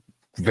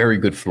very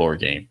good floor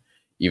game,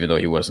 even though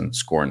he wasn't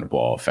scoring the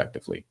ball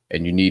effectively.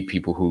 And you need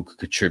people who could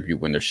contribute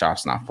when their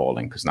shot's not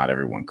falling, because not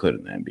everyone could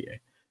in the NBA.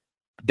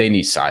 They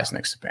need size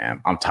next to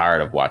Bam. I'm tired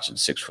of watching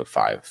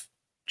 6'5"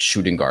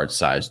 shooting guard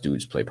size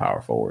dudes play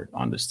power forward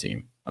on this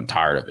team. I'm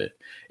tired of it.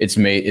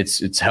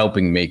 It's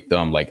helping make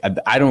them like,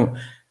 I don't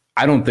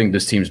think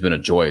this team's been a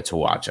joy to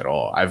watch at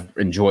all. I've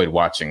enjoyed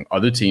watching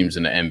other teams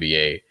in the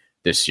NBA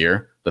this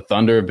year. The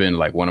Thunder have been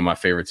like one of my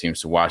favorite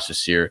teams to watch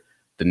this year.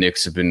 The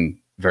Knicks have been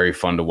very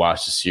fun to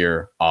watch this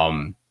year.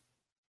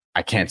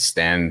 I can't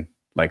stand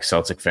like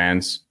Celtic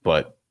fans,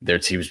 but their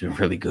team's been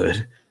really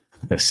good.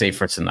 Save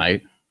for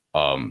tonight,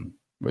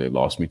 where they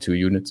lost me 2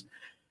 units.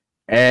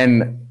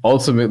 And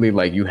ultimately,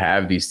 like, you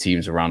have these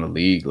teams around the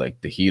league, like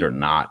the Heat are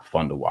not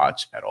fun to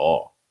watch at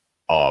all.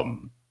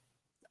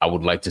 I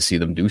would like to see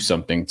them do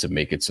something to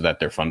make it so that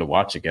they're fun to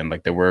watch again,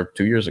 like they were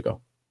 2 years ago.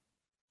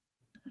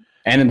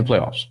 And in the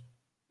playoffs.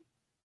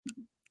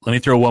 Let me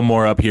throw one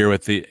more up here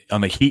on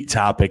the Heat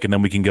topic, and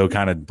then we can go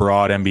kind of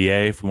broad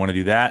NBA if we want to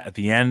do that at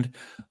the end.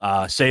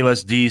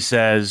 Sayless D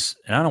says,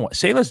 and I don't know what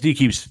Sayless D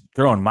keeps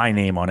throwing my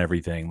name on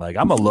everything. Like,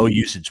 I'm a low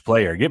usage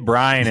player. Get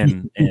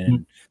Brian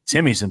and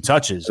Timmy some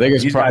touches. I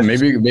think it's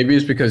probably maybe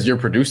it's because you're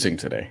producing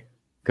today.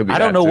 Could be. I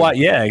don't know why.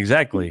 Yeah,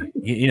 exactly.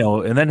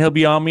 And then he'll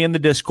be on me in the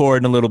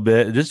Discord in a little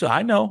bit. Just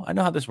I know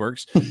how this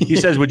works. He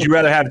says, would you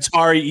rather have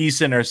Tari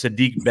Eason or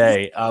Sadiq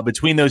Bey?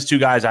 Between those two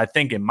guys, I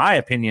think, in my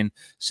opinion,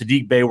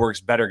 Sadiq Bey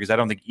works better because I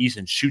don't think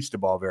Eason shoots the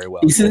ball very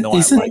well.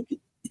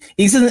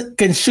 Eason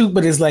can shoot,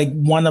 but it's like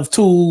one of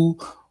two.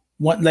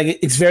 One, like,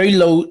 it's very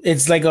low.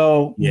 It's like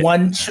a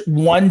one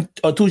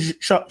or two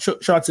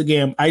shots a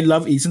game. I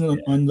love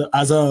Eason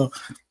as a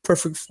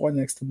perfect 4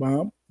 next to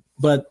Bam,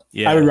 but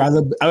I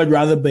would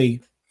rather Bey.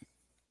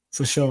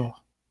 For sure.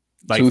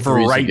 Like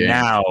for right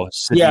now,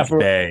 Sadiq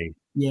Bey.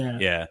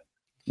 Yeah.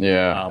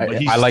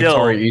 I like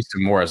Tari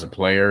Eason more as a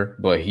player,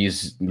 but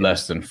he's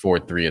less than 4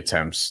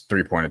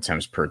 3-point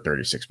attempts per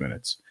 36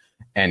 minutes.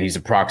 And he's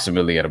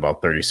approximately at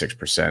about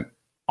 36%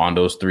 on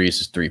those threes.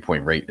 His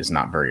 3-point rate is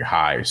not very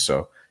high.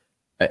 So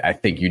I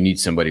think you need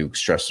somebody who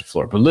stretches the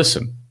floor. But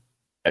listen,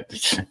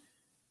 that's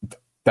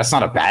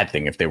not a bad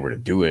thing if they were to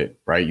do it,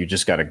 right? You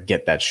just got to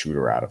get that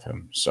shooter out of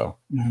him. So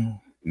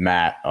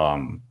Matt,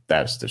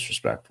 that's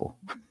disrespectful.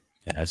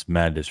 Yeah, that's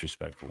mad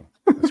disrespectful.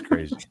 That's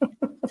crazy.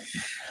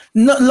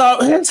 No,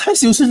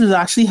 his usage is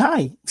actually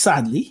high.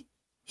 Sadly,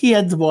 he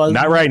had the ball.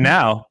 Not right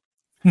now.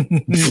 I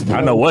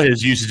don't know what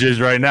his usage is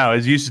right now.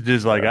 His usage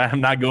is like,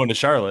 I'm not going to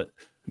Charlotte.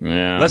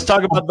 Yeah. Let's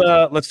talk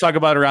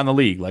about around the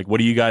league. Like, what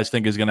do you guys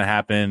think is going to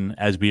happen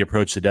as we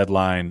approach the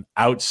deadline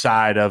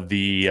outside of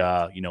the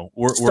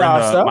we're in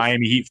the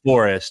Miami Heat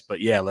forest, but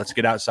yeah, let's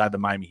get outside the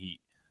Miami Heat.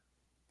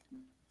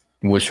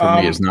 Which for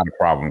me is not a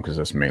problem because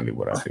that's mainly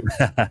what I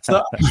do.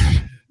 So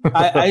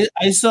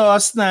I saw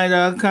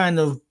Snyder kind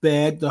of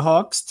beg the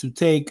Hawks to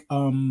take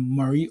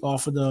Murray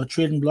off of the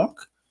trading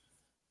block.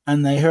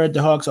 And I heard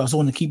the Hawks also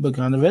want to keep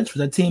Bogdanovic, but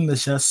that team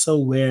is just so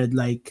weird.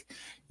 Like,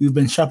 you've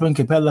been shopping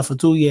Capella for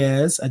 2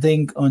 years. I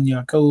think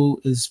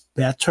Onyeka is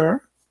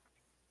better.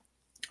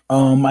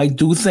 I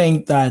do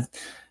think that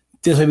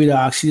this will be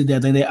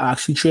they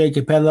actually trade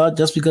Capella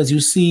just because you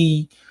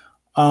see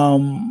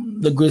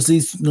the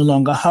Grizzlies no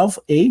longer have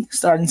a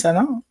starting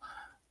center.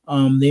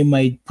 They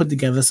might put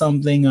together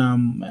something.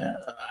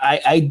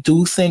 I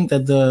do think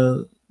that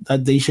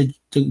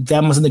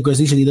them as in the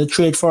Grizzlies should either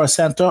trade for a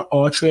center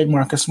or trade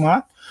Marcus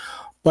Smart.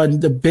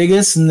 But the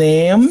biggest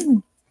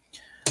name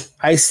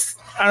I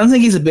don't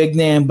think he's a big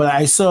name, but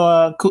I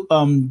saw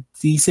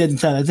he said in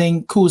chat, I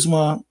think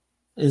Kuzma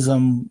is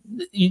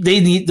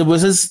the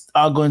Wizards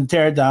are going to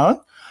tear it down.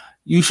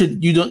 You're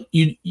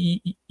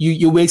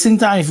wasting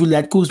time if you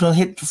let Kuzma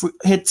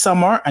hit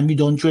summer and you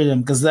don't trade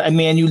him, because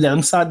you let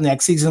him start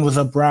next season with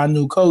a brand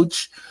new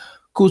coach.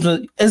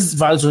 Kuzma is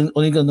value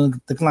only going to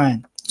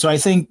decline. So I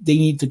think they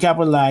need to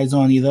capitalize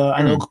on either.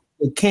 I know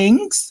the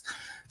Kings.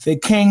 The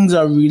Kings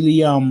are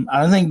really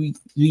I don't think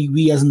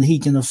we as in the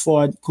Heat can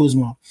afford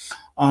Kuzma.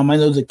 I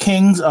know the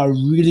Kings are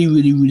really.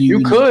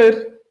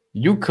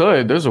 You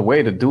could. There's a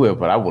way to do it,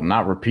 but I will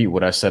not repeat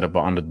what I said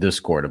about on the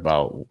Discord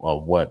about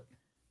what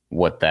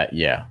that.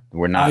 Yeah,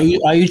 we're not.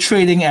 Are you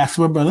trading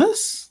Ashford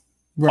Brothers?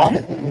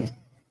 Right? Oh.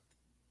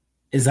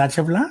 Is that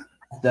your plan?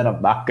 Then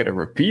I'm not going to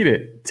repeat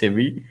it,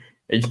 Timmy.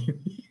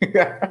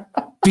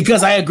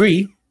 Because I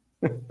agree.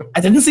 I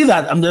didn't see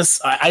that.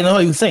 I know how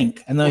you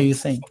think. I know you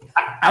think.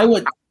 I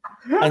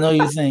know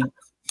you think.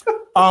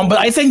 But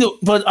I think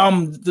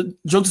the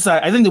jokes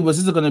aside, I think the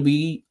Wizards are going to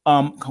be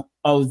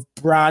a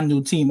brand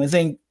new team. I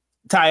think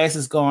Tyus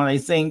is gone. I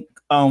think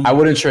I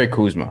wouldn't trade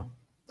Kuzma.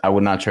 I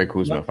would not trade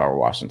Kuzma if I were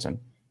Washington,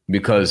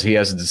 because he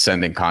has a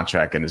descending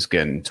contract and is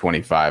getting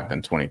 25,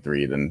 then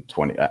 23, then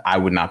 20. I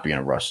would not be in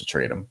a rush to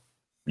trade him.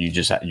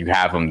 You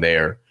have him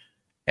there,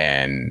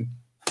 and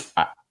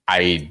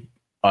I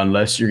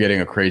unless you're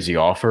getting a crazy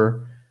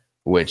offer,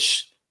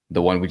 which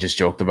the one we just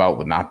joked about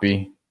would not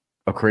be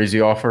a crazy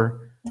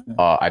offer.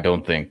 I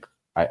don't think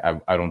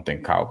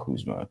Kyle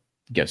Kuzma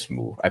gets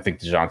moved. I think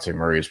DeJounte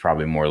Murray is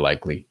probably more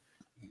likely.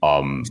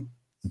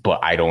 But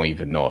I don't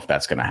even know if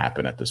that's going to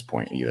happen at this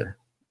point either.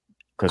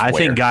 I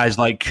think guys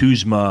like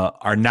Kuzma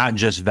are not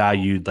just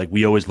valued. Like,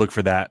 we always look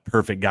for that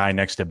perfect guy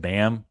next to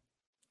Bam.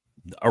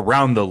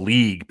 Around the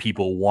league,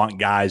 people want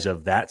guys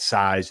of that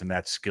size and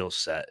that skill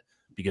set,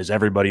 because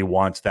everybody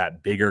wants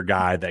that bigger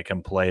guy that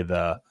can play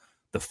the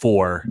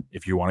four,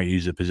 if you want to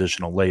use a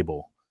positional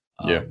label.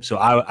 So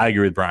I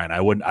agree with Brian.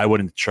 I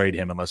wouldn't trade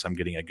him unless I'm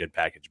getting a good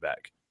package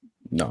back.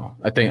 No,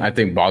 I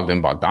think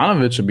Bogdan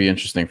Bogdanović would be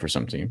interesting for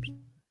some teams.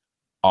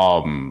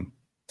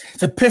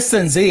 The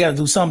Pistons, they gotta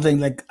do something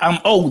like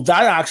that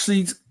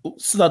actually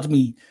stood out to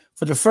me.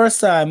 For the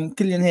first time,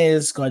 Killian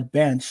Hayes got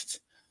benched,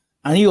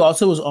 and he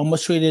also was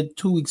almost traded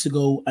 2 weeks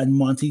ago, and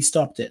Monty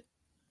stopped it.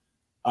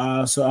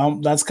 So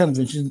that's kind of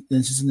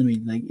interesting to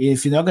me. Like,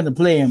 if you're not gonna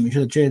play him, you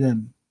should have traded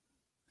him.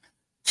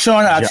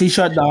 Sean actually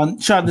shut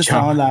this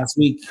down last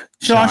week.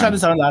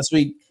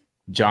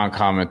 John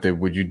commented,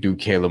 "Would you do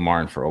Caleb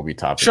Martin for Obi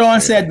Toppin?"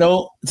 Sean said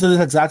no to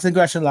the exact same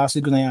question last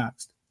week when I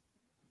asked.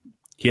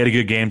 He had a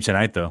good game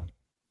tonight, though.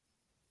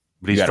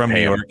 But he's from New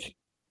York.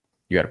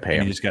 You got to pay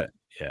him.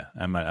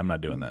 I'm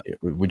not doing that.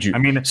 Would you?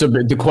 So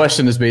the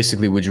question is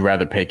basically, would you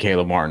rather pay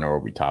Caleb Martin or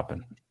Obi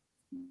Toppin?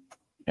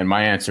 And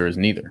my answer is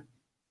neither.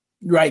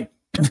 Right.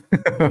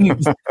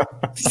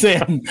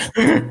 Sam,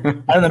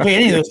 I don't pay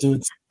any of those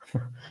dudes.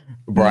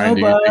 Brian,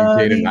 do you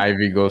think Jaden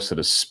Ivey goes to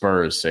the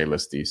Spurs? Saylor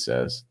D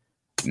says,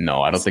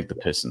 no, I don't think the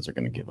Pistons are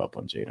going to give up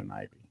on Jaden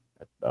Ivey.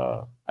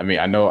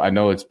 I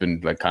know it's been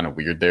like kind of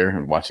weird there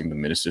and watching the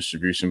minutes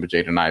distribution, but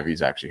Jaden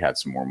Ivey's actually had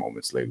some more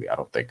moments lately. I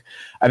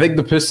think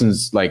the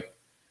Pistons, like,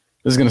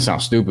 this is going to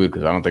sound stupid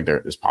because I don't think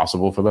it's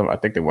possible for them. I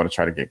think they want to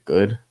try to get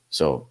good.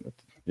 So,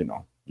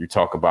 you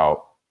talk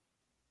about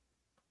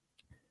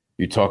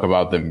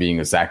them being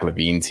a Zach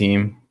LaVine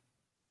team,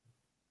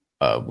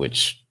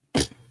 which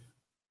I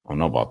don't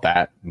know about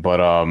that,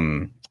 but I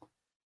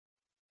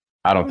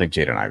don't think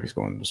Jaden Ivey's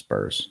going to the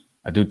Spurs.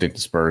 I do think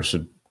the Spurs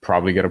should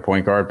probably get a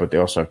point guard, but they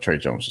also have Trey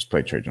Jones. Just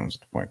play Trey Jones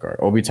at the point guard.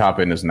 Obi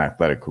Toppin is an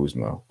athletic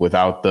Kuzma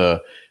without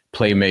the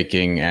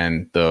playmaking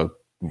and the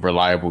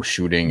reliable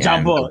shooting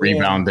and the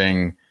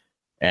rebounding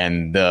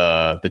and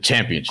the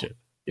championship.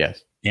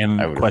 Yes,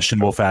 in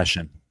questionable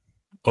fashion.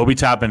 Obi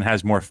Toppin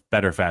has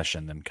better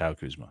fashion than Kyle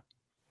Kuzma,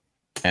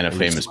 and a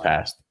famous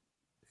past.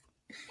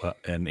 Well,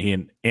 and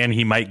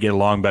he might get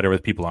along better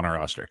with people on our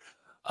roster.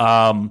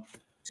 Can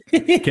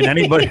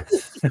anybody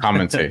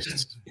common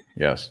tastes?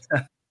 Yes.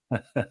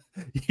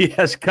 He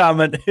has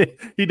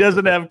he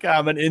doesn't have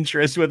common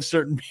interests with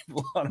certain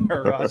people on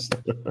our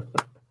roster.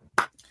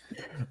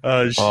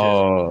 Oh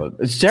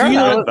shit! Jared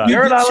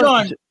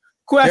Allen.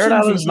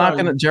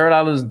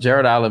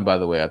 Jared Allen, by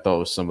the way, I thought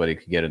was somebody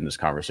could get in this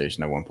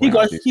conversation at one point.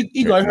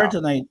 He got hurt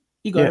tonight.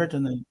 Hurt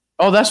tonight.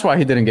 Oh, that's why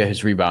he didn't get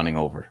his rebounding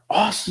over.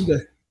 Awesome.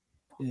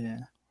 Yeah.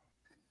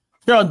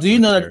 Sean, do you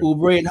know that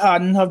Oubre and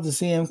Harden have the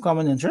same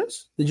common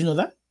interests? Did you know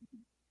that?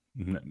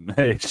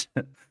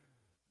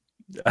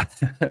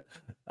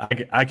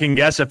 I can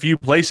guess a few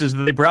places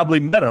that they probably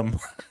met him.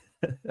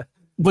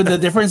 But the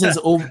difference is,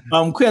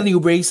 clearly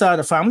Oubre saw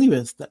the family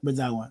with that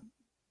one.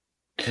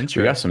 We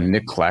got some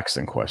Nick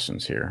Claxton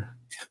questions here.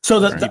 So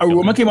the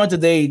rumor came out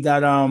today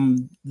that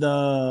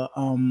the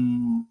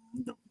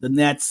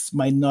Nets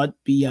might not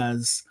be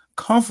as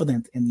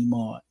confident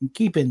anymore in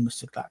keeping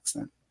Mr.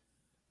 Claxton,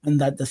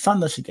 and that the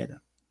Thunder should get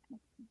him.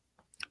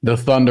 The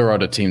Thunder are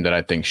the team that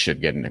I think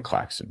should get into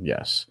Claxton.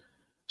 Yes.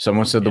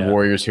 Someone said the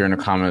Warriors here in the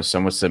comments.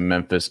 Someone said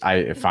Memphis.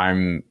 If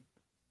I'm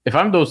If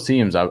I'm those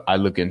teams, I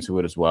look into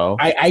it as well.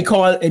 I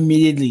call it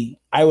immediately.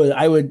 I would.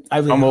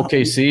 I'm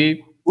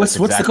OKC. What's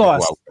the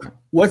cost?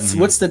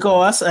 What's the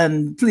cost?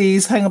 And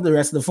please hang up the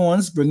rest of the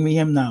phones. Bring me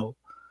him now.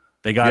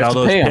 They got all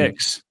those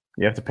picks.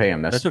 You have to pay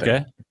him. That's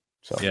okay.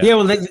 So yeah,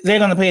 well, they're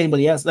gonna pay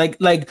anybody else. Like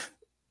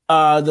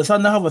the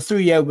Thunder have a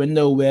 3-year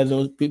window where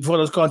before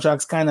those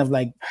contracts kind of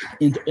like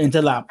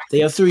interlap. They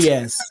have 3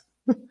 years.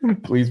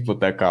 Please put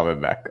that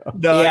comment back up.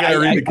 No, I gotta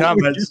read the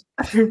comments.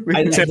 Tim,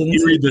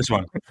 you read this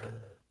one.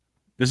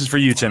 This is for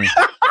you, Timmy.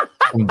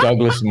 From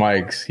Douglas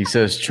Mikes. He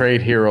says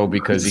trade Hero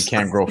because he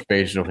can't grow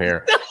facial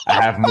hair. I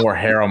have more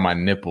hair on my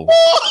nipple.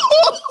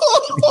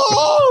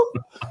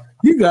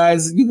 You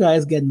guys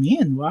get me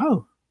in.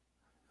 Wow.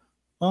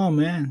 Oh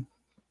man.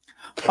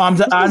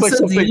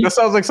 That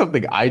sounds like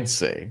something I'd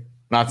say.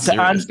 Not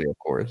seriously, of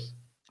course.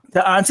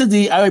 To answer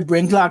D, I would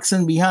bring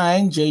Clarkson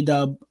behind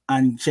J-Dub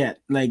and Chet.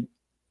 Like,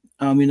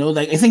 I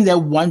think their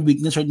one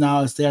weakness right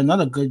now is they're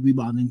not a good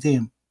rebounding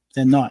team.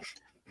 They're not.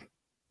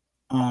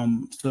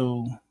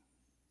 So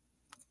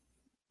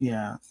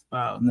yeah.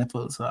 Wow,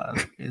 nipples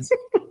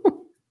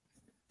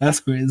that's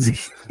crazy.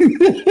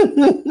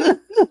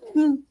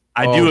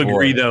 I do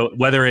agree, though.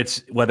 Whether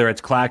it's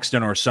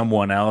Claxton or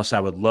someone else, I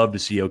would love to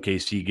see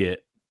OKC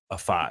get a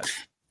 5,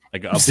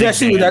 like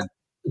especially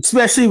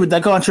with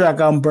that contract.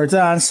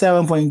 Bertan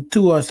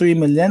 7.2 or 3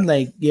 million.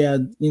 Like, yeah,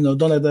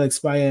 don't let that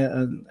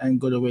expire and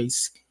go to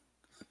waste.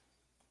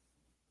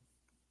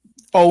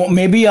 Oh,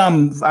 maybe I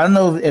don't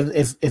know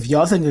if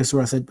y'all think it's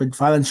worth it, but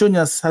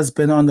Valanciunas has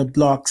been on the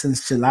block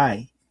since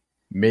July.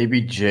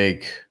 Maybe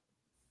Jake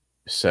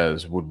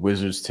says, would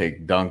Wizards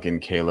take Duncan,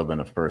 Caleb,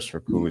 and a first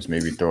for Kuz?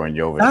 Maybe throwing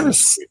Jovic. That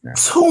is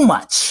too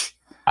much.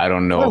 I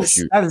don't know if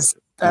that's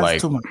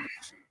too much.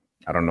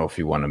 I don't know if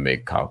you want to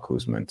make Kyle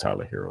Kuzma and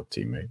Tyler Hero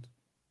teammates.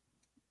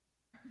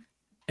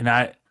 And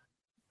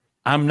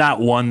I'm not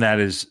one that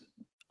is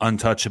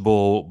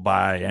untouchable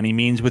by any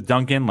means with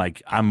Duncan.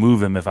 Like, I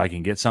move him if I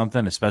can get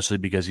something, especially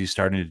because he's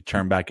starting to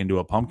turn back into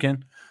a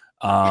pumpkin.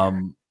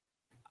 I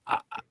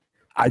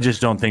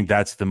just don't think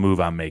that's the move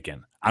I'm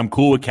making. I'm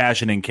cool with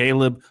cashing in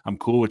Caleb. I'm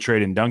cool with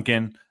trading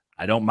Duncan.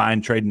 I don't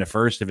mind trading the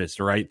first if it's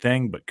the right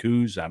thing, but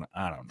Kuz, I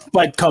don't know.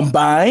 But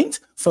combined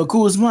for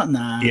Kuzma,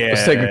 nah. Yeah,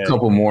 let's take a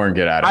couple more and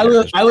get out of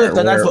here. I would have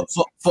done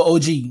that for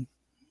OG.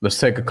 Let's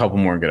take a couple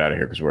more and get out of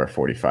here because we're at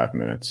 45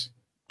 minutes.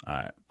 All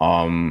right.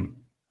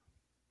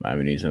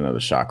 Miami needs another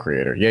shot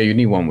creator. Yeah, you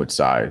need one with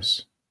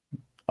size.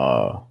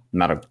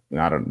 Not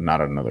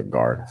another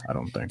guard. I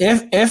don't think.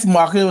 If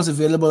Markkanen was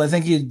available, I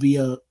think he'd be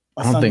a.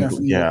 I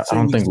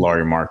don't think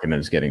Lauri Markkanen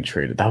is getting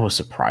traded. That would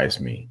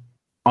surprise me.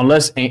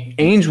 Unless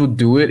Ainge would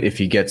do it if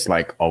he gets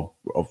like a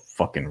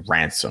fucking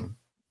ransom.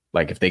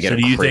 Like if they get. So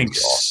do you think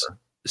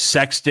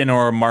Sexton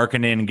or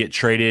Markkanen get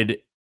traded,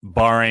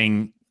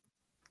 barring,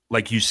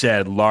 like you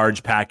said,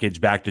 large package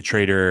back to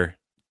trader?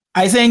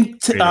 I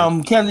think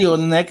Kelly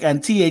Olynyk and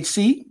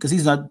THC, because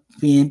he's not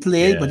being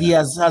played, but he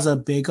has a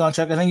big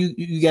contract. I think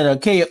you get a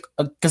KO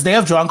because they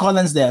have John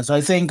Collins there. So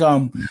I think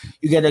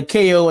you get a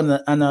KO and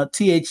a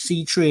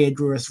THC trade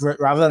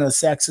rather than a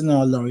Sexton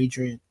or a Laurie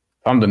trade.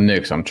 If I'm the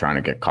Knicks, I'm trying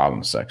to get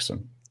Colin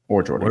Sexton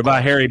or Jordan. What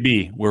about Harry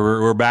B?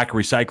 We're back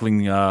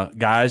recycling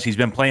guys. He's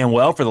been playing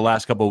well for the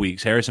last couple of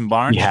weeks. Harrison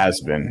Barnes? He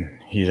has been.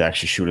 He's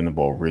actually shooting the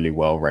ball really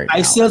well right now.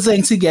 I still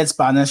think to get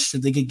Spanish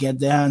that they could get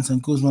their hands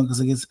on Kuzma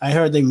because I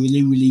heard they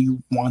really, really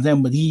want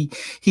him, but he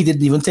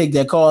didn't even take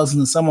their calls in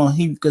the summer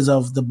because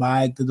of the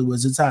bag that the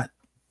Wizards had.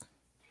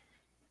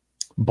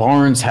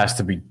 Barnes has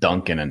to be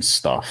dunking and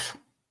stuff,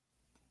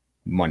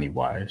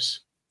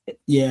 money-wise.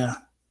 Yeah.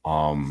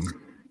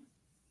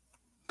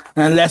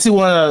 Unless you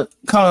want to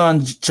count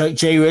on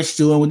Jay Rich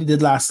doing what he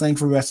did last night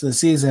for the rest of the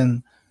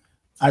season,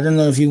 I don't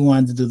know if you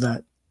wanted to do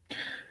that.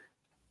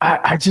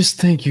 I just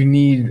think you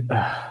need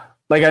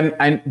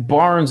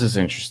Barnes is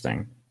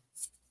interesting.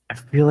 I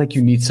feel like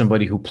you need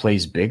somebody who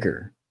plays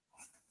bigger,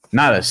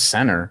 not a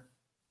center.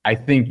 I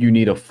think you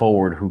need a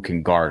forward who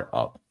can guard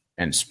up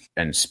and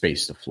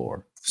space the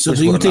floor. So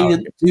do you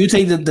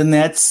take the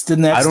Nets? The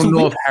Nets. I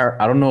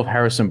don't know if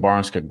Harrison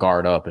Barnes could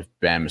guard up if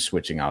Bam is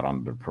switching out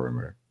on the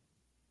perimeter.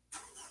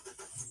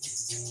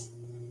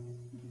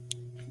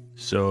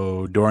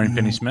 So Dorian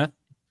Finney-Smith.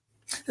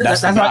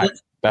 That's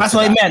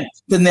what I meant.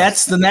 The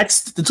Nets,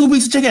 the 2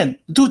 weeks of chicken,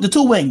 the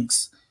two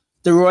wings,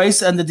 the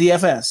Royce and the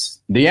DFS.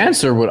 The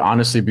answer would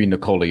honestly be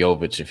Nikola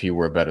Jovic if he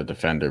were a better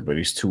defender, but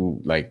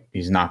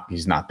he's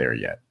not there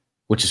yet,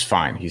 which is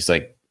fine. He's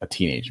like a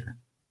teenager,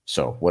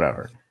 so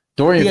whatever.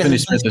 Dorian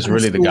Finney-Smith is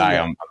really the guy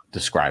I'm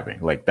describing.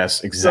 Like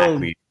that's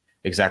exactly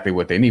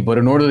what they need. But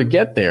in order to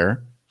get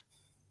there,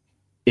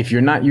 if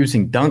you're not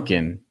using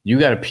Duncan, you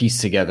got to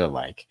piece together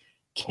like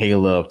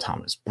Caleb,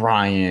 Thomas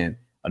Bryant,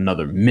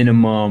 another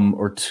minimum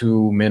or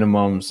two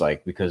minimums,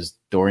 like because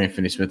Dorian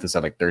Finney-Smith is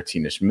at like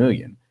 13-ish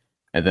million.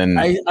 And then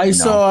I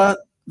saw.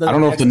 I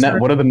don't know if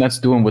what are the Nets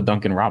doing with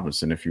Duncan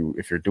Robinson if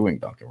you're doing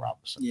Duncan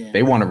Robinson. Yeah.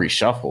 They want to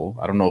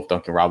reshuffle. I don't know if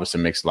Duncan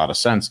Robinson makes a lot of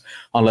sense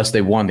unless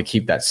they want to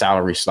keep that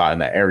salary slot in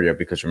that area,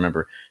 because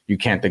remember, you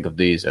can't think of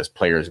these as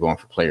players going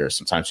for players.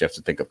 Sometimes you have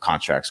to think of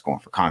contracts going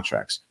for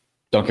contracts.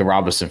 Duncan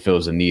Robinson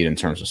fills a need in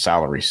terms of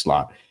salary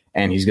slot,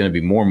 and he's going to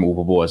be more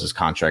movable as his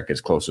contract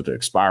gets closer to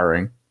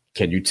expiring.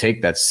 Can you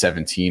take that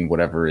 17,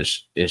 whatever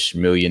ish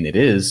million it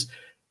is,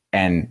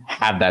 and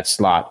have that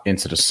slot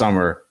into the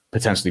summer,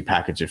 potentially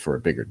package it for a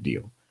bigger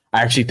deal?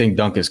 I actually think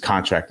Duncan's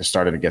contract is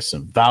starting to get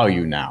some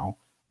value now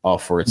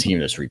for a team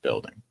that's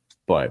rebuilding,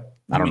 but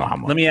I don't know how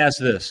much. Let me ask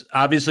this.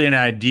 Obviously, in an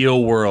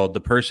ideal world,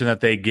 the person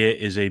that they get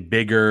is a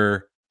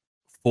bigger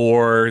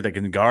four that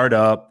can guard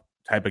up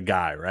type of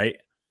guy, right?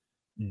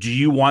 Do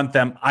you want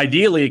them?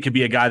 Ideally, it could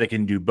be a guy that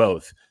can do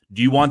both.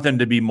 Do you want them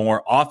to be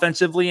more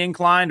offensively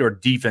inclined or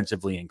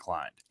defensively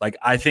inclined? Like,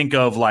 I think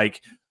of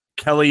like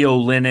Kelly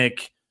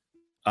Olynyk,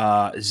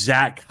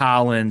 Zach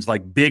Collins,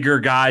 like bigger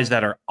guys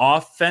that are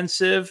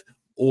offensive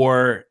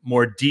or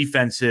more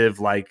defensive,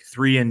 like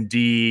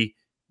 3-and-D,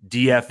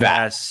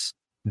 DFS.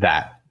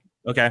 That.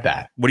 Okay.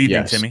 That. What do you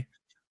think, Timmy?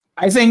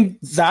 I think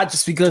that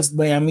just because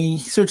Miami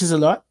searches a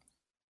lot,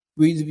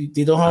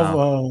 they don't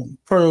have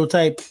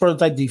prototype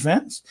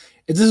defense.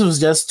 If this was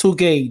just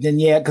 2K, then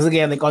yeah, because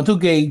again, like on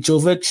 2K,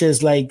 Jovic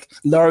is like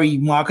Laurie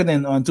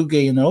marketing on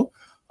 2K, you know.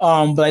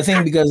 But I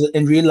think because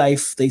in real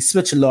life they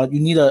switch a lot, you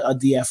need a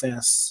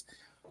DFS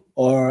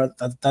or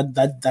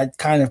that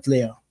kind of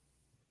player.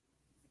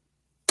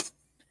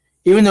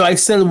 Even though I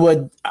still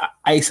would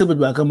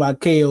welcome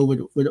back KO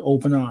with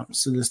open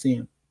arms to this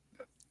team.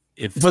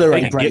 If for the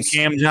right get price.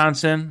 Cam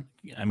Johnson,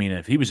 I mean,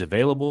 if he was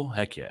available,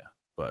 heck yeah.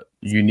 But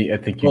I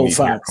think you need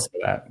facts. for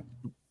that.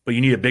 But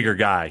you need a bigger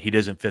guy. He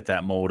doesn't fit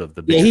that mold of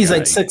the big he's guy.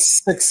 like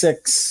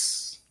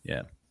 6'6".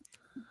 Yeah.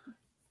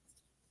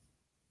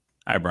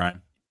 All right,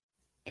 Brian.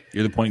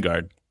 You're the point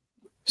guard.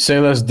 Say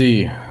less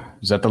D.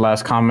 Is that the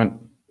last comment?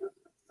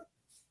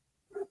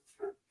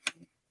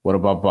 What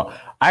about Buck?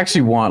 I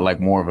actually want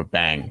like more of a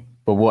bang,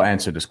 but we'll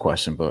answer this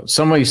question. But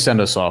somebody send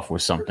us off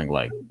with something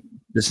like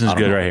this is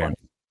good right here.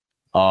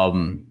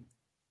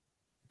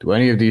 Do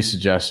any of these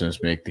suggestions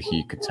make the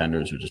Heat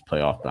contenders or just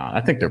playoff bound?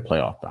 I think they're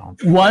playoff bound.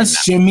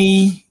 Once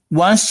Jimmy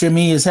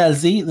is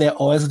healthy, they're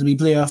always going to be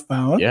playoff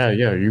bound. Yeah.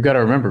 You got to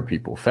remember,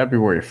 people.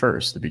 February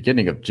 1st, the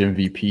beginning of Jim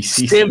VP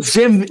season.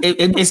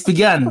 It's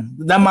begun.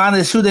 That man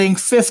is shooting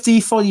 50,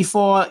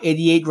 44,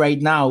 88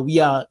 right now. We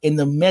are in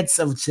the midst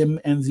of Jim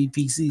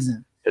MVP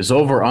season. His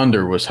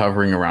over-under was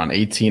hovering around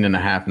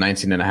 18.5,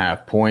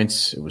 19.5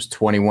 points. It was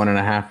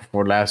 21.5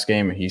 before last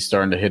game, and he's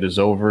starting to hit his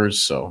overs.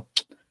 So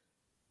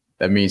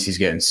that means he's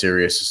getting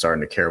serious and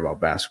starting to care about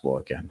basketball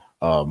again.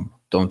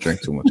 Don't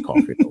drink too much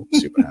coffee, though. We'll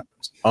see what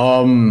happens.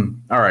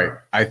 All right.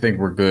 I think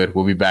we're good.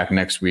 We'll be back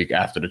next week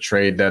after the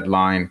trade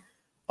deadline,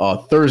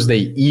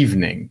 Thursday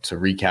evening to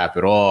recap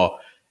it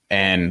all.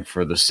 And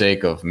for the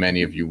sake of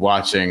many of you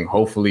watching,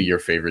 hopefully your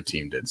favorite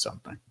team did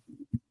something.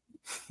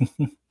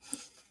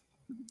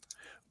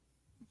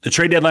 The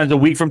trade deadline is a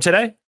week from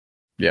today?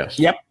 Yes.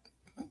 Yep.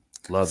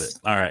 Love it.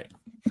 All right.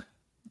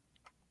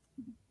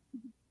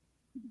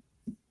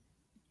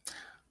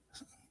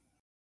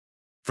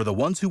 For the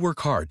ones who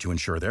work hard to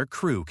ensure their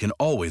crew can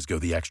always go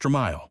the extra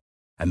mile,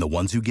 and the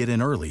ones who get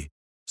in early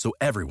so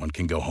everyone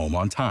can go home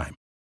on time,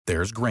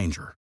 there's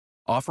Grainger,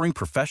 offering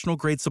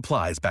professional-grade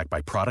supplies backed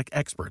by product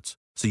experts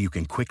so you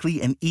can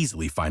quickly and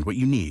easily find what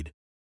you need.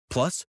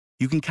 Plus,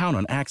 you can count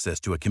on access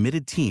to a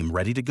committed team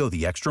ready to go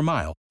the extra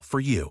mile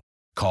for you.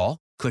 Call,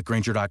 click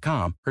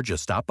Grainger.com, or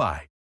just stop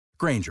by.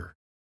 Grainger,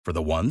 for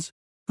the ones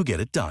who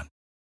get it done.